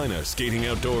 North Carolina, skating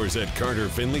outdoors at Carter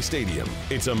Finley Stadium.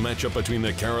 It's a matchup between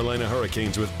the Carolina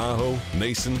Hurricanes with Aho,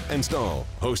 Nason, and Stahl,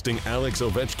 hosting Alex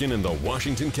Ovechkin and the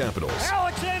Washington Capitals.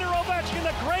 Alexander Ovechkin,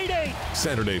 the great eight.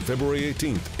 Saturday, February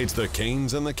 18th, it's the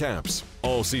Canes and the Caps.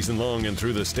 All season long and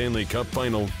through the Stanley Cup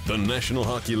Final, the National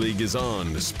Hockey League is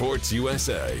on Sports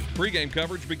USA. Pre-game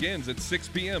coverage begins at 6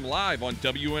 p.m. live on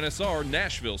WNSR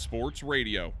Nashville Sports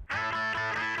Radio.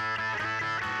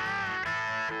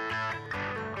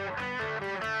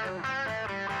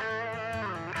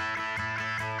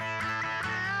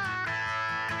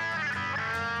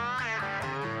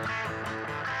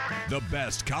 The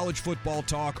best college football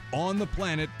talk on the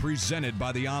planet, presented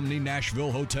by the Omni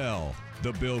Nashville Hotel.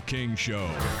 The Bill King Show.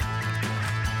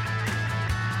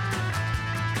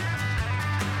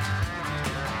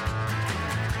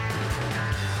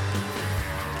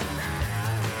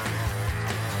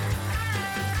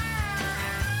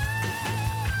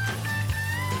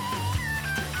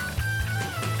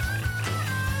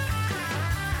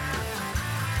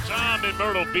 In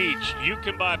Myrtle Beach, you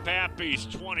can buy Pappy's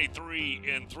 23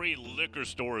 in 3 liquor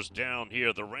stores down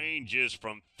here. The range is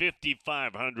from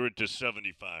 $5,500 to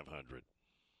 $7,500.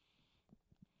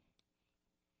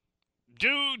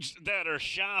 Dudes that are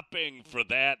shopping for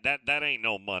that ain't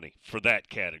no money for that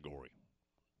category.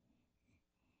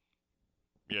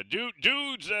 Yeah,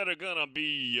 dudes that are gonna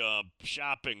be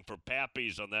shopping for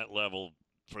Pappy's on that level,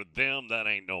 for them that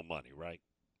ain't no money, right?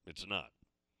 It's not.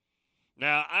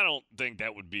 Now, I don't think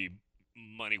that would be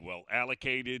money well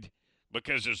allocated,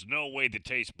 because there's no way the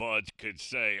taste buds could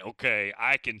say, okay,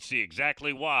 I can see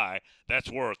exactly why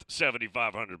that's worth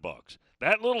 $7,500.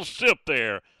 That little sip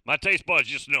there, my taste buds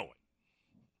just know it.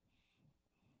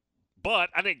 But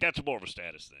I think that's more of a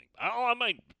status thing. I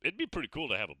mean, it'd be pretty cool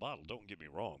to have a bottle, don't get me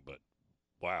wrong, but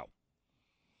wow.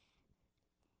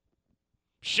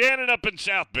 Shannon up in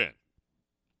South Bend.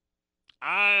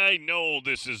 I know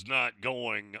this is not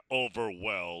going over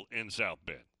well in South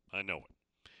Bend. I know it.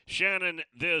 Shannon,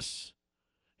 he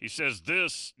says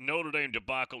this Notre Dame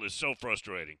debacle is so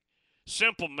frustrating.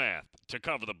 Simple math to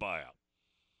cover the buyout.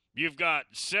 You've got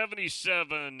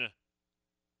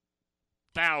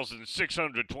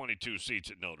 77,622 seats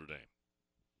at Notre Dame.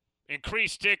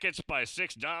 Increase tickets by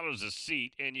 $6 a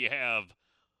seat, and you have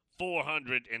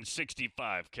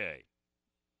 $465K.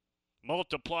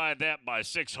 Multiply that by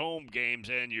 6 home games,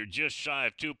 and you're just shy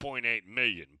of $2.8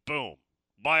 million. Boom.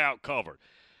 Buyout covered.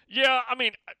 Yeah, I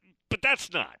mean, but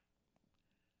that's not.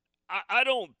 I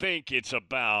don't think it's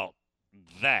about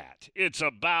that. It's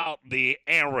about the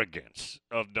arrogance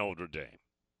of Notre Dame.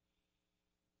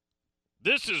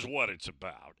 This is what it's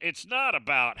about. It's not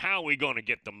about how we going to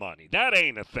get the money. That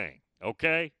ain't a thing,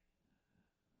 okay?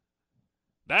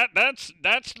 That's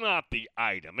not the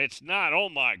item. It's not, oh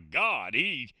my God,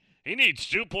 he needs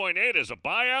 2.8 as a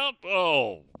buyout?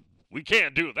 Oh, we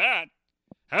can't do that.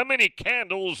 How many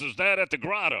candles is that at the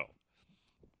grotto?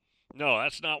 No,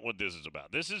 that's not what this is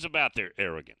about. This is about their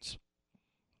arrogance.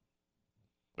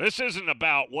 This isn't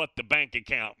about what the bank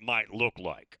account might look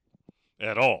like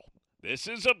at all. This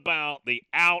is about the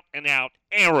out-and-out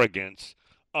arrogance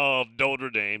of Notre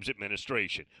Dame's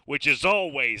administration, which has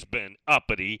always been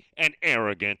uppity and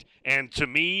arrogant and, to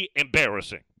me,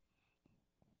 embarrassing.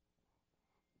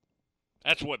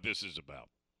 That's what this is about.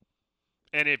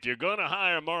 And if you're going to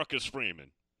hire Marcus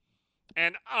Freeman,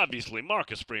 and obviously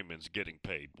Marcus Freeman's getting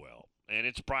paid well, and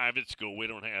it's private school, we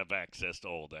don't have access to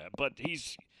all that, but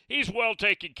he's well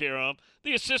taken care of.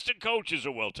 The assistant coaches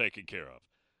are well taken care of.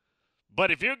 But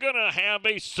if you're going to have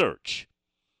a search,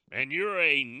 and you're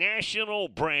a national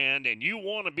brand, and you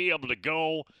want to be able to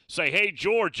go say, hey,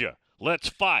 Georgia, let's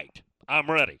fight. I'm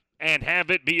ready. And have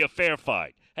it be a fair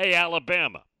fight. Hey,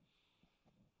 Alabama.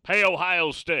 Hey,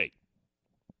 Ohio State.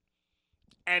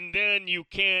 And then you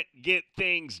can't get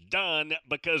things done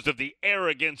because of the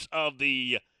arrogance of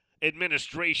the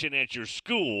administration at your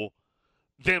school,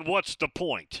 then what's the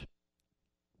point?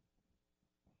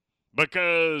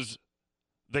 Because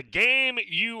the game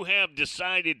you have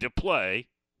decided to play,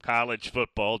 college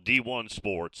football, D1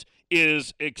 sports,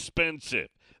 is expensive.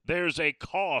 There's a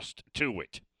cost to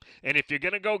it. And if you're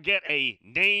going to go get a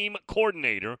name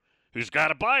coordinator who's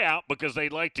got a buyout because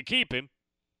they'd like to keep him,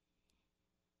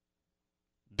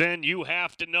 then you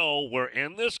have to know we're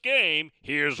in this game.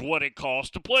 Here's what it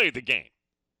costs to play the game.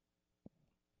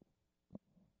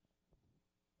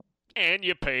 And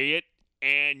you pay it,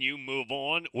 and you move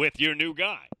on with your new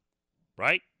guy,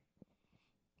 right?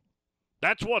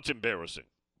 That's what's embarrassing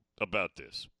about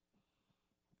this.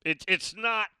 It's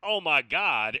not, oh, my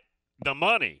God, the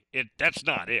money. That's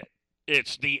not it.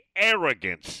 It's the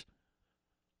arrogance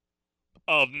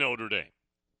of Notre Dame.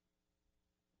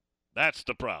 That's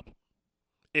the problem.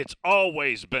 It's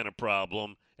always been a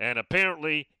problem, and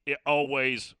apparently it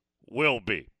always will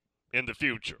be in the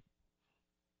future.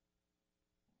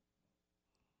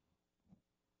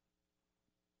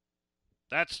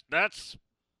 That's I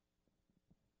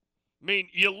mean,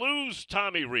 you lose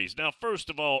Tommy Rees. Now, first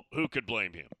of all, who could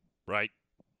blame him, right?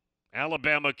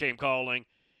 Alabama came calling.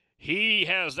 He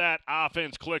has that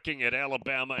offense clicking at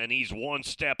Alabama, and he's one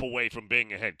step away from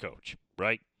being a head coach,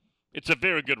 right? It's a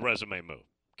very good resume move.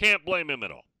 Can't blame him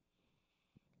at all.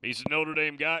 He's a Notre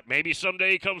Dame guy. Maybe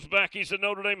someday he comes back, he's a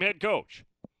Notre Dame head coach.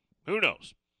 Who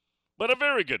knows? But a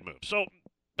very good move. So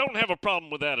don't have a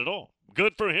problem with that at all.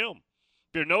 Good for him.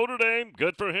 If you're Notre Dame,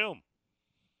 good for him.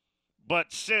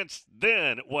 But since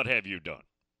then, what have you done?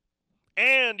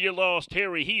 And you lost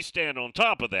Harry Hiestand on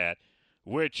top of that,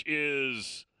 which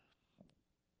is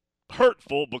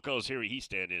hurtful because Harry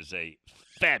Hiestand is a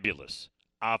fabulous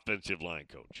offensive line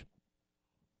coach.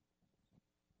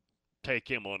 Take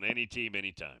him on any team,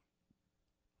 anytime.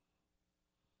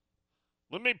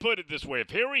 Let me put it this way. If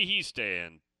Harry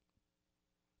Hiestand,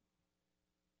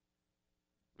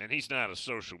 and he's not a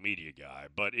social media guy,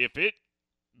 but if it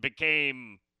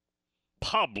became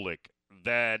public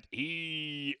that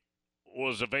he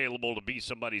was available to be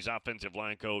somebody's offensive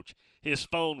line coach, his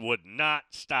phone would not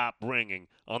stop ringing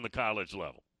on the college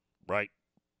level, right?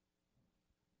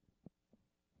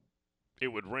 It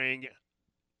would ring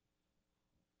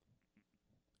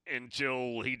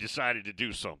until he decided to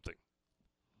do something.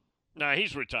 Now,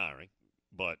 he's retiring,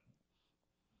 but,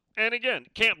 and again,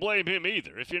 can't blame him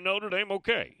either. If you're Notre Dame,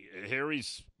 okay.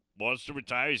 Harry's wants to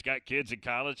retire. He's got kids in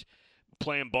college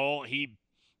playing ball. He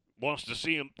wants to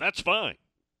see them. That's fine.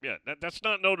 Yeah, that's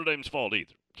not Notre Dame's fault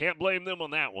either. Can't blame them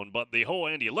on that one. But the whole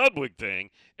Andy Ludwig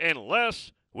thing,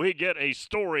 unless we get a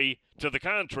story to the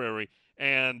contrary,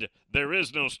 and there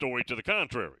is no story to the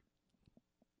contrary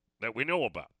that we know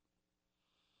about.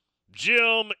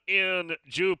 Jim in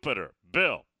Jupiter.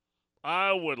 Bill,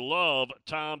 I would love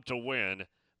Tom to win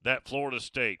that Florida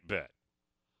State bet.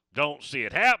 Don't see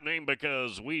it happening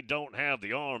because we don't have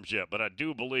the arms yet, but I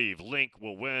do believe Link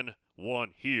will win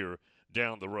one here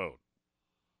down the road.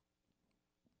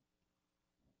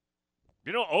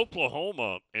 You know,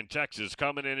 Oklahoma and Texas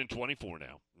coming in 24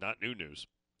 now. Not new news.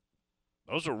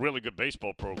 Those are really good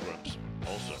baseball programs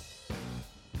also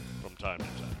from time to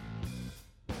time.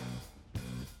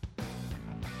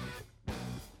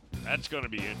 That's going to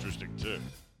be interesting, too.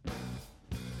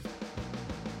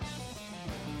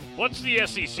 What's the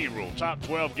SEC rule? Top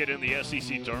 12 get in the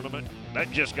SEC tournament? That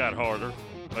just got harder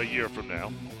a year from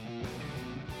now.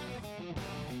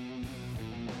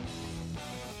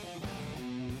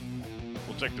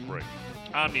 We'll take the break.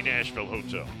 Omni Nashville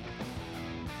Hotel.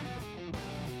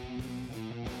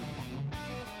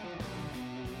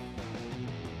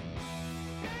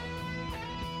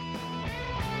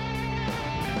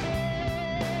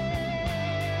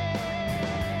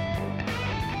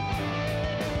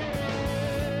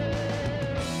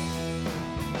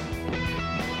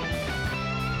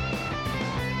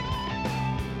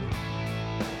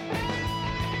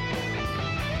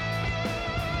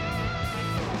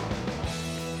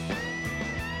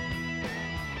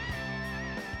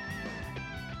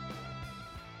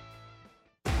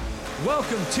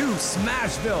 Welcome to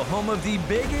Smashville, home of the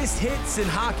biggest hits in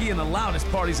hockey and the loudest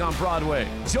parties on Broadway.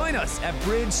 Join us at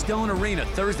Bridgestone Arena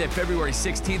Thursday, February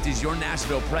 16th as your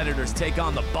Nashville Predators take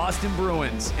on the Boston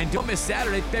Bruins. And don't miss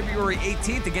Saturday, February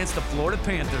 18th against the Florida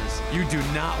Panthers. You do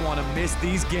not want to miss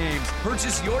these games.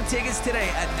 Purchase your tickets today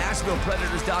at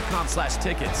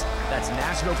NashvillePredators.com/tickets. That's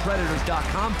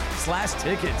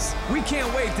NashvillePredators.com/tickets. We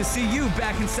can't wait to see you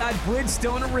back inside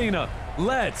Bridgestone Arena.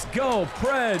 Let's go,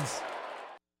 Preds!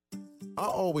 I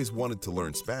always wanted to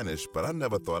learn Spanish, but I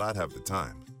never thought I'd have the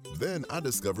time. Then I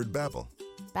discovered Babbel.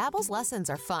 Babbel's lessons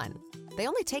are fun. They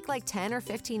only take like 10 or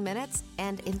 15 minutes,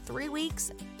 and in 3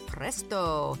 weeks,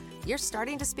 presto, you're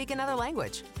starting to speak another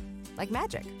language. Like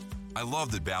magic. I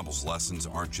love that Babbel's lessons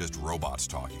aren't just robots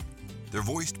talking. They're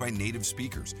voiced by native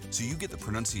speakers, so you get the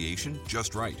pronunciation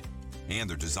just right. And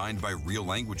they're designed by real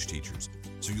language teachers,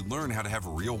 so you learn how to have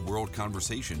real-world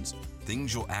conversations,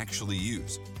 things you'll actually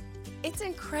use. It's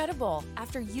incredible.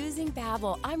 After using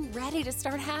Babbel, I'm ready to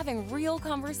start having real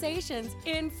conversations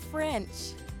in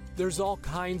French. There's all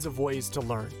kinds of ways to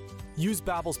learn. Use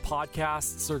Babbel's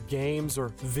podcasts or games or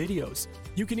videos.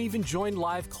 You can even join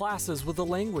live classes with a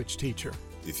language teacher.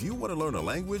 If you want to learn a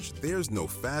language, there's no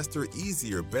faster,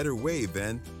 easier, better way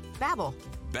than Babbel.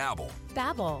 Babbel.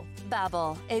 Babbel.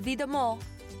 Babbel. Évidemment.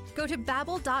 Go to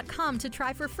Babbel.com to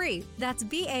try for free. That's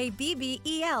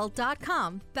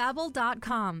Babbel.com.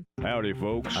 Babbel.com. Howdy,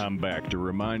 folks. I'm back to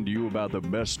remind you about the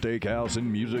best steakhouse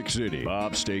in Music City,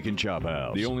 Bob's Steak and Chop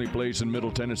House. The only place in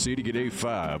Middle Tennessee to get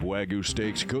A5 Wagyu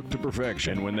steaks cooked to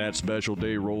perfection. And when that special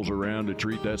day rolls around to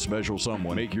treat that special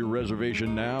someone, make your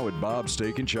reservation now at Bob's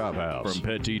Steak and Chop House. From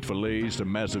petite fillets to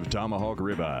massive tomahawk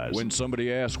ribeyes. When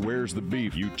somebody asks where's the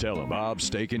beef, you tell them Bob's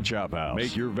Steak and Chop House.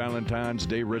 Make your Valentine's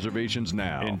Day reservations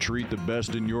now and treat the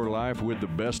best in your life with the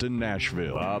best in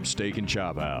Nashville. Bob's Steak and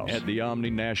Chop House at the Omni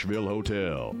Nashville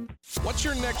Hotel. What's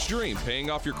your next dream? Paying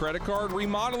off your credit card,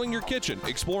 remodeling your kitchen,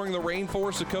 exploring the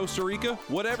rainforests of Costa Rica?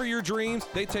 Whatever your dreams,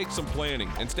 they take some planning.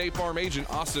 And State Farm agent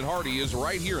Austin Hardy is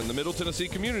right here in the Middle Tennessee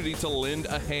community to lend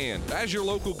a hand. As your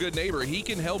local good neighbor, he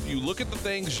can help you look at the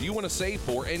things you want to save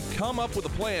for and come up with a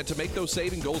plan to make those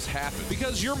saving goals happen.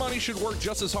 Because your money should work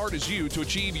just as hard as you to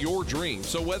achieve your dream.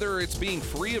 So whether it's being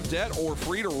free of debt or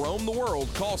free to roam the world,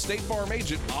 call State Farm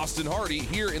agent Austin Hardy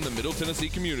here in the Middle Tennessee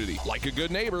community. Like a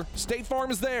good neighbor, State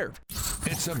Farm is there.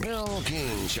 It's a Bill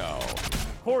King Show.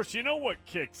 Of course, you know what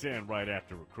kicks in right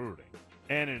after recruiting,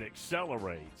 and it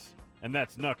accelerates, and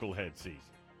that's knucklehead season.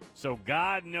 So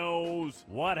God knows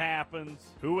what happens,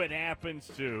 who it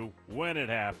happens to, when it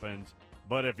happens,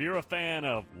 but if you're a fan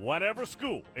of whatever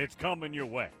school, it's coming your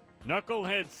way.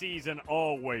 Knucklehead season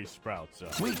always sprouts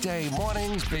up. Weekday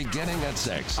mornings beginning at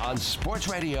 6 on Sports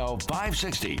Radio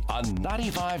 560 on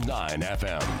 95.9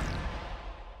 FM.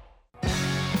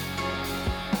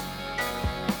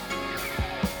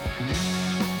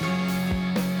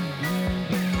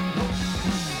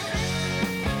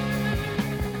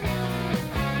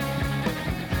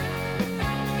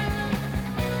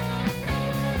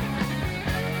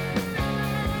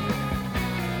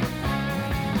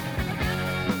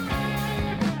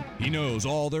 He knows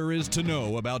all there is to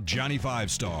know about Johnny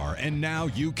Five Star, and now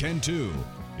you can too.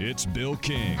 It's Bill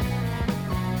King.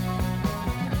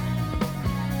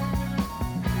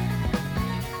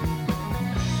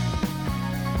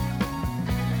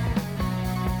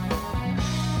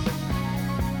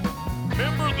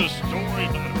 Remember the story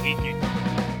about a week ago,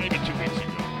 maybe 2 weeks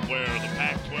ago, where the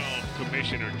Pac-12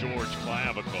 Commissioner George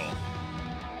Clavicle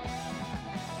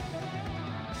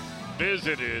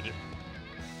visited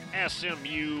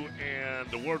SMU,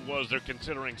 and the word was they're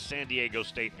considering San Diego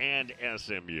State and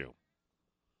SMU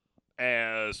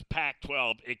as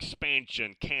Pac-12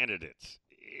 expansion candidates.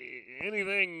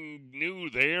 Anything new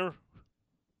there?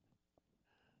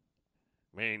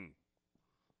 I mean,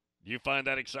 do you find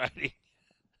that exciting?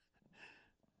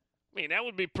 I mean, that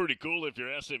would be pretty cool if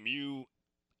you're SMU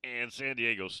and San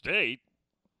Diego State.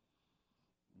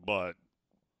 But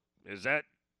is that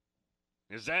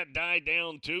died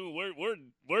down too?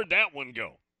 Where'd that one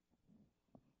go?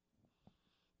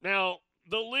 Now,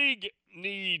 the league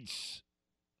needs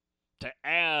to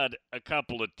add a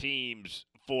couple of teams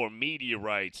for media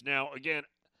rights. Now, again,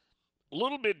 a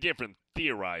little bit different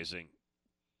theorizing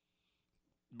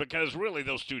because really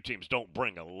those two teams don't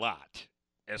bring a lot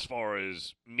as far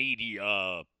as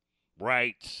media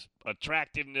rights,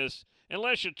 attractiveness,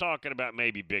 unless you're talking about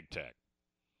maybe big tech.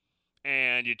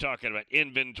 And you're talking about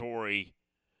inventory,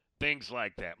 things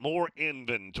like that. More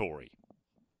inventory.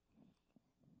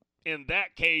 In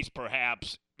that case,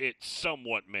 perhaps it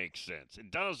somewhat makes sense.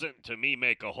 It doesn't, to me,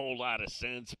 make a whole lot of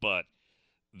sense, but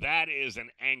that is an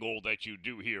angle that you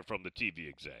do hear from the TV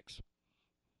execs.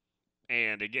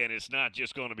 And, again, it's not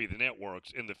just going to be the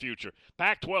networks in the future.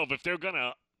 Pac-12, if they're going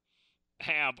to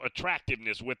have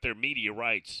attractiveness with their media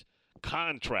rights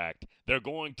contract, they're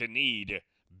going to need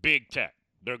big tech.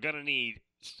 They're going to need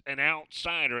an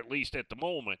outsider, at least at the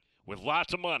moment, with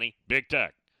lots of money, big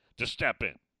tech, to step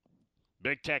in.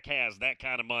 Big tech has that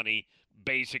kind of money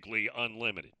basically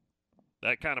unlimited.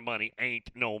 That kind of money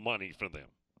ain't no money for them.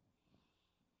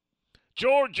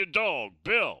 Georgia Dog,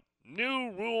 Bill,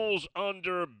 new rules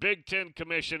under Big Ten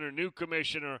new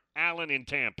Commissioner Allen in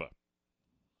Tampa.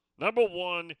 Number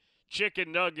one,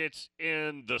 chicken nuggets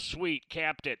in the suite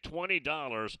capped at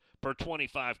 $20 per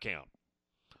 25 count.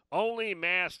 Only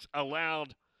masks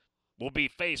allowed will be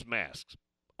face masks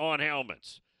on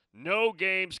helmets. No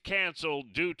games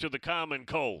canceled due to the common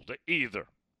cold either.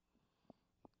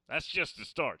 That's just the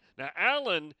start. Now,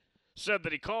 Allen said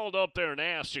that he called up there and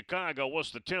asked Chicago,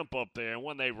 what's the temp up there? And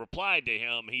when they replied to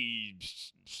him, he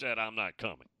said, I'm not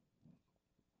coming.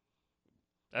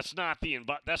 That's not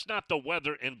the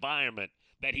weather environment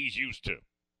that he's used to.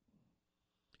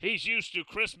 He's used to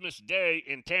Christmas Day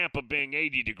in Tampa being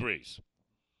 80 degrees.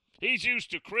 He's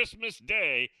used to Christmas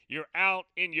Day, you're out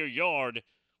in your yard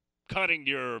cutting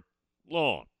your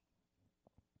lawn.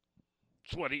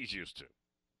 That's what he's used to.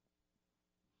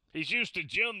 He's used to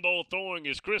Jimbo throwing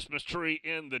his Christmas tree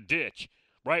in the ditch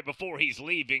right before he's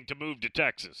leaving to move to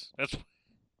Texas.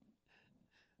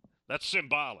 That's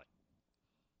symbolic.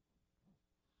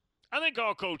 I think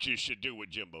all coaches should do what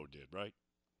Jimbo did, right?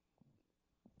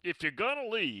 If you're going to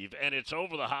leave and it's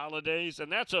over the holidays,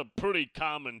 and that's a pretty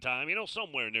common time,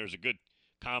 somewhere in there's a good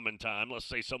common time. Let's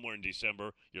say somewhere in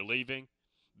December you're leaving.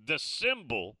 The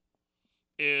symbol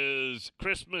is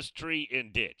Christmas tree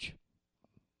in ditch.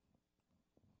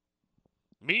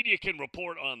 Media can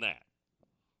report on that.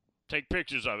 Take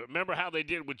pictures of it. Remember how they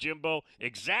did with Jimbo?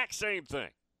 Exact same thing.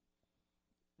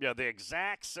 Yeah, the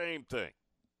exact same thing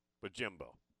with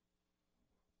Jimbo.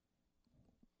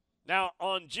 Now,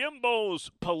 on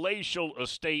Jimbo's palatial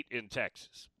estate in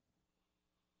Texas,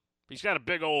 he's got a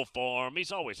big old farm.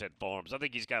 He's always had farms. I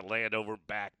think he's got land over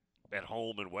back at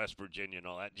home in West Virginia and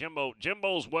all that.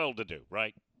 Jimbo's well-to-do,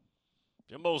 right?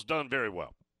 Jimbo's done very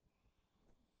well.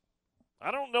 I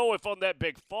don't know if on that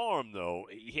big farm, though,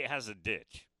 he has a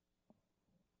ditch.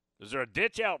 Is there a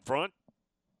ditch out front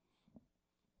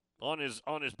on his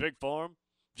big farm?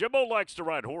 Jimbo likes to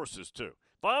ride horses, too.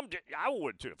 I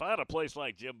would, too. If I had a place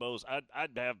like Jimbo's,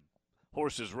 I'd have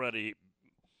horses ready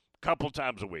a couple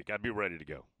times a week. I'd be ready to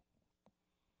go.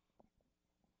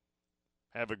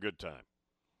 Have a good time.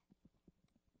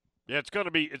 Yeah, it's gonna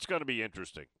be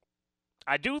interesting.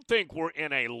 I do think we're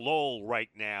in a lull right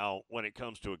now when it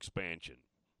comes to expansion.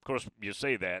 Of course, you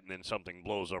say that and then something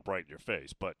blows up right in your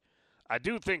face. But I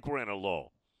do think we're in a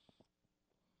lull.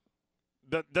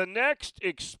 The next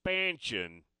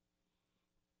expansion,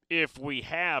 if we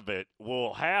have it,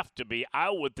 will have to be,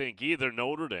 I would think, either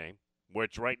Notre Dame,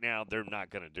 which right now they're not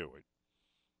going to do it.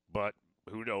 But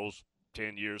who knows,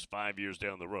 10 years, 5 years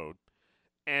down the road.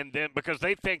 And then because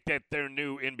they think that their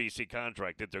new NBC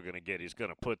contract that they're going to get is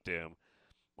going to put them,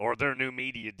 or their new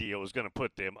media deal is going to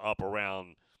put them up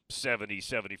around 70,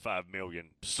 75 million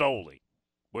solely,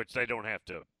 which they don't have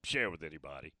to share with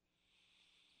anybody.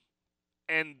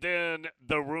 And then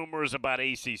the rumors about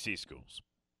ACC schools,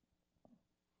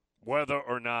 whether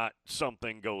or not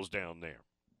something goes down there.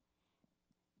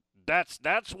 That's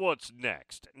what's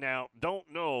next. Now,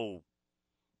 don't know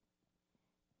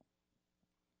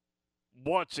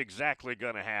what's exactly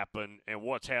going to happen and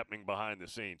what's happening behind the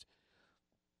scenes.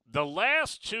 The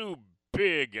last two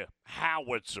big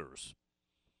howitzers,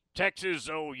 Texas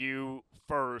OU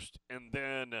first and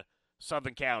then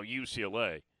Southern Cal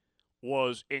UCLA,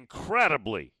 was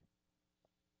incredibly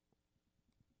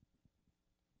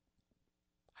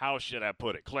how should I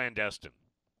put it, clandestine.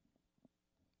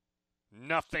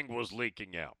 Nothing was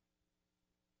leaking out.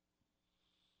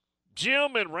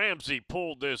 Jim and Ramsey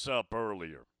pulled this up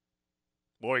earlier.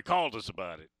 Well, he called us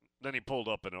about it. Then he pulled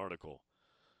up an article.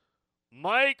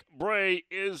 Mike Brey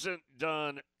isn't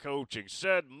done coaching.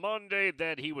 Said Monday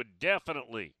that he's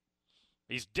definitely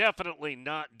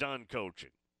not done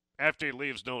coaching after he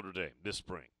leaves Notre Dame this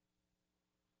spring.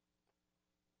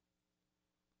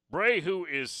 Brey, who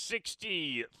is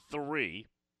 63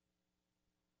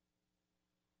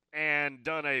 and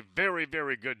done a very,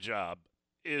 very good job,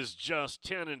 is just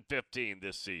 10-15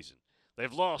 this season.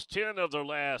 They've lost 10 of their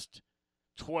last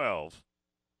 12.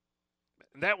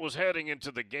 That was heading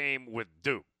into the game with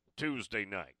Duke Tuesday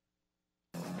night.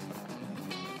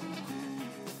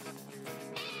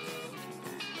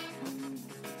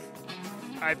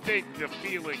 I think the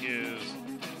feeling is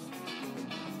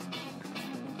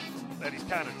that he's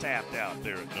kind of tapped out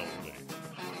there at Notre Dame.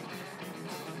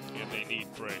 And they need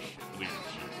fresh leadership.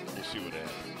 We'll see what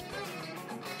happens. But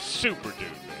super dude,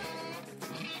 man.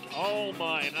 All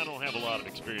mine, I don't have a lot of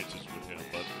experiences with him,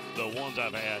 but the ones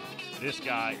I've had, this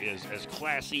guy is as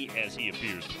classy as he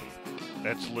appears to be.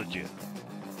 That's legit.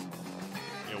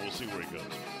 Yeah, we'll see where he goes.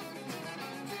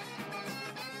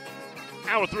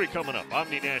 Hour 3 coming up.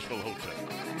 Omni Nashville Hotel.